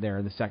a bit there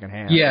in the second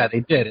half. Yeah,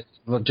 they did,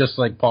 just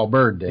like Paul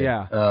Byrd did.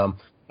 Yeah.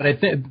 But I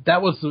think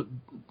that was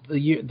the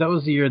year. That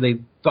was the year they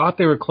thought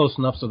they were close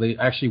enough, so they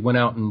actually went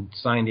out and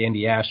signed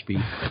Andy Ashby.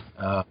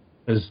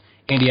 Because because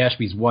Andy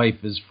Ashby's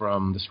wife is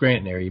from the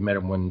Scranton area. He met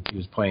him when he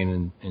was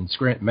playing in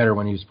Scranton. Met her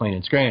when he was playing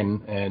in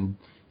Scranton, and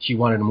she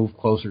wanted to move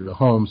closer to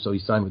home, so he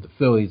signed with the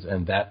Phillies,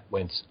 and that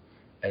went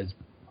as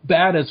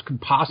bad as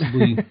could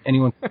possibly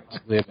anyone could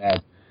possibly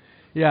imagine.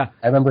 Yeah.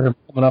 I remember him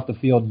coming off the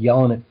field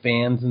yelling at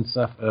fans and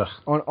stuff. Ugh.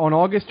 On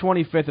August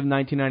 25th of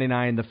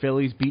 1999, the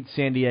Phillies beat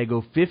San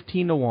Diego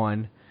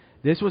 15-1.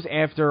 This was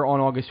after, on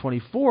August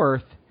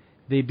 24th,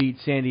 they beat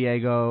San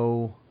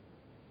Diego.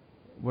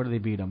 What did they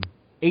beat them?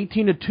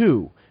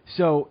 18-2.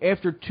 So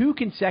after two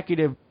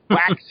consecutive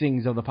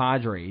waxings of the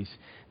Padres,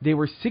 they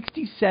were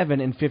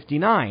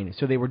 67-59.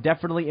 So they were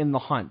definitely in the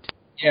hunt.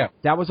 Yeah.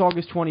 That was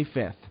August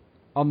 25th.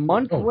 A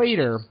month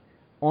later,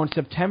 on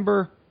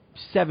September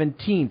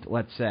 17th,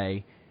 let's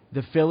say,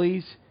 the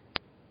Phillies,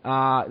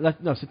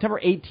 September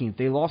 18th,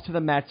 they lost to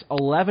the Mets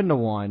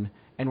 11-1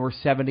 and were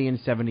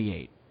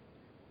 70-78.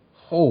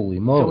 Holy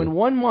moly. So in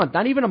 1 month,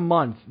 not even a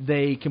month,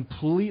 they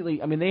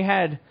completely, they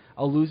had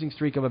a losing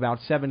streak of about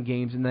 7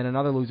 games and then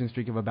another losing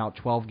streak of about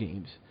 12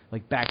 games,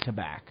 like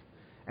back-to-back.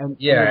 And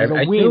there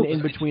was a win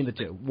in between the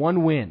two.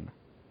 One win.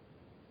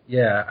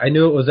 Yeah, I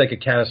knew it was like a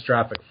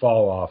catastrophic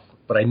fall-off,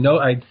 but I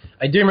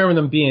do remember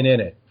them being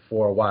in it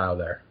for a while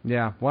there.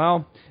 Yeah,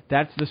 well,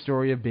 that's the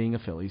story of being a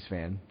Phillies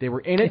fan. They were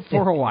in it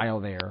for a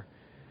while there.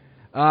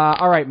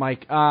 All right,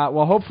 Mike.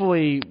 Well,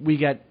 hopefully we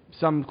get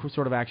some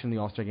sort of action in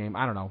the All-Star game.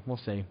 I don't know. We'll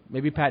see.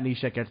 Maybe Pat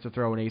Neshek gets to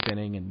throw an 8th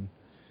inning and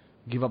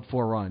give up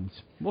 4 runs.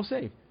 We'll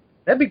see.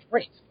 That'd be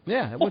great.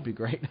 Yeah, that would be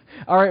great.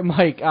 All right,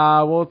 Mike.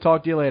 We'll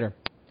talk to you later.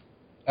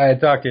 All right,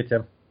 talk to you,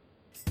 Tim.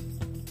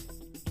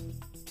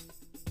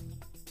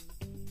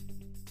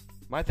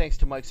 My thanks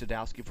to Mike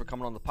Sadowski for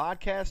coming on the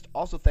podcast.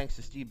 Also thanks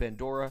to Steve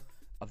Bandura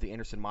of the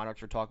Anderson Monarchs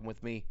for talking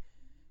with me.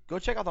 Go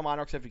check out the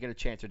Monarchs if you get a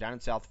chance. They're down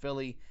in South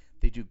Philly.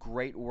 They do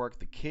great work.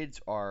 The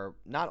kids are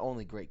not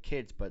only great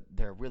kids, but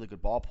they're really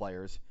good ball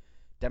players,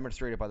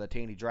 demonstrated by the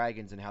Taney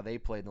Dragons and how they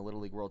played in the Little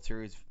League World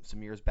Series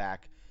some years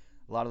back.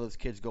 A lot of those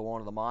kids go on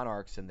to the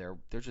Monarchs, and they're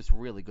just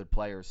really good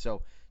players.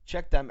 So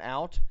check them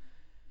out.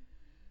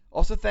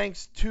 Also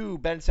thanks to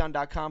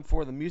bensound.com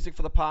for the music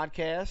for the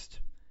podcast.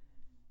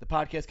 The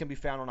podcast can be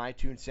found on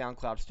iTunes,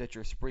 SoundCloud,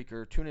 Stitcher,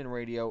 Spreaker, TuneIn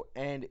Radio,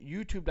 and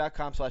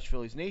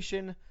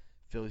youtube.com/PhilliesNation,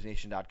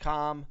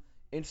 PhilliesNation.com,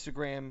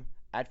 Instagram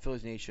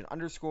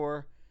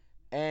 @PhilliesNation_,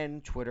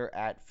 and Twitter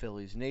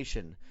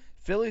 @PhilliesNation.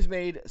 Phillies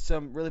made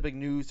some really big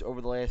news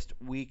over the last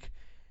week.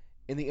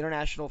 In the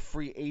international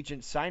free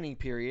agent signing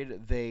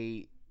period,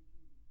 they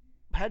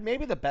had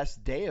maybe the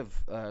best day of,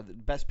 the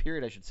best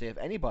period, I should say, of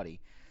anybody.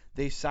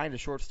 They signed a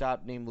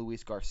shortstop named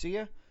Luis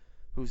Garcia,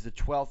 who's the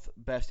 12th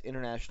best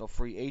international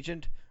free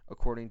agent,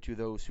 according to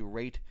those who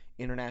rate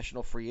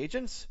international free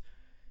agents.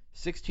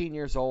 16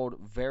 years old,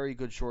 very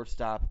good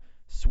shortstop,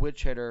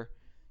 switch hitter,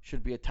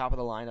 should be a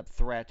top-of-the-lineup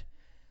threat.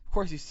 Of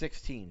course, he's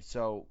 16,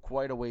 so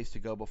quite a ways to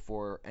go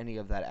before any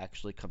of that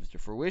actually comes to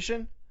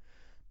fruition.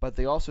 But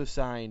they also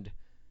signed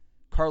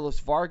Carlos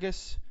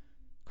Vargas,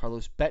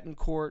 Carlos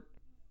Betancourt,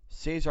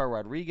 Cesar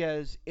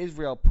Rodriguez,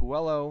 Israel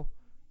Puello,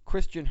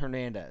 Christian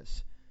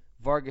Hernandez.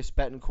 Vargas,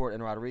 Betancourt,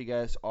 and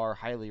Rodriguez are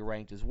highly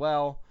ranked as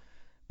well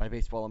by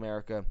Baseball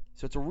America.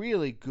 So it's a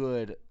really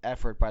good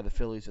effort by the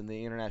Phillies in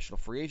the international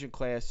free agent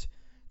class.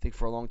 I think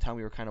for a long time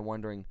we were kind of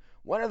wondering,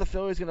 when are the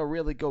Phillies going to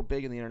really go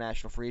big in the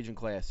international free agent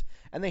class?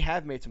 And they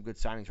have made some good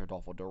signings.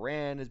 Rodolfo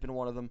Duran has been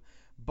one of them.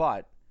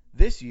 But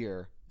this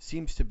year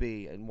seems to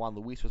be, and Juan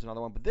Luis was another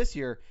one, but this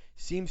year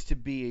seems to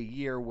be a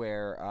year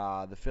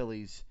where the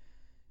Phillies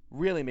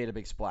really made a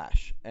big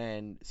splash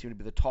and seem to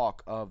be the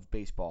talk of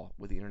baseball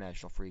with the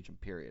international free agent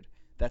period.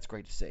 That's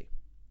great to see.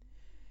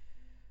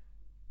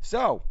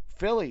 So,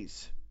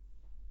 Phillies.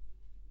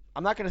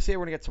 I'm not going to say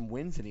we're going to get some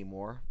wins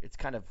anymore. It's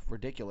kind of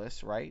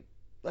ridiculous, right?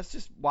 Let's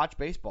just watch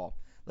baseball.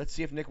 Let's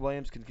see if Nick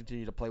Williams can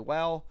continue to play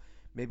well.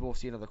 Maybe we'll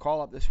see another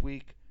call-up this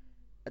week.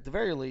 At the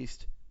very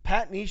least,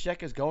 Pat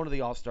Neshek is going to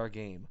the All-Star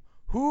game.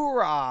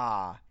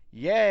 Hoorah!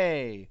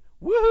 Yay!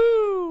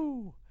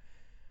 Woohoo!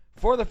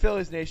 For the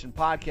Phillies Nation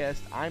podcast,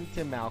 I'm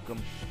Tim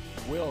Malcolm.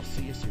 We'll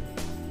see you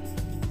soon.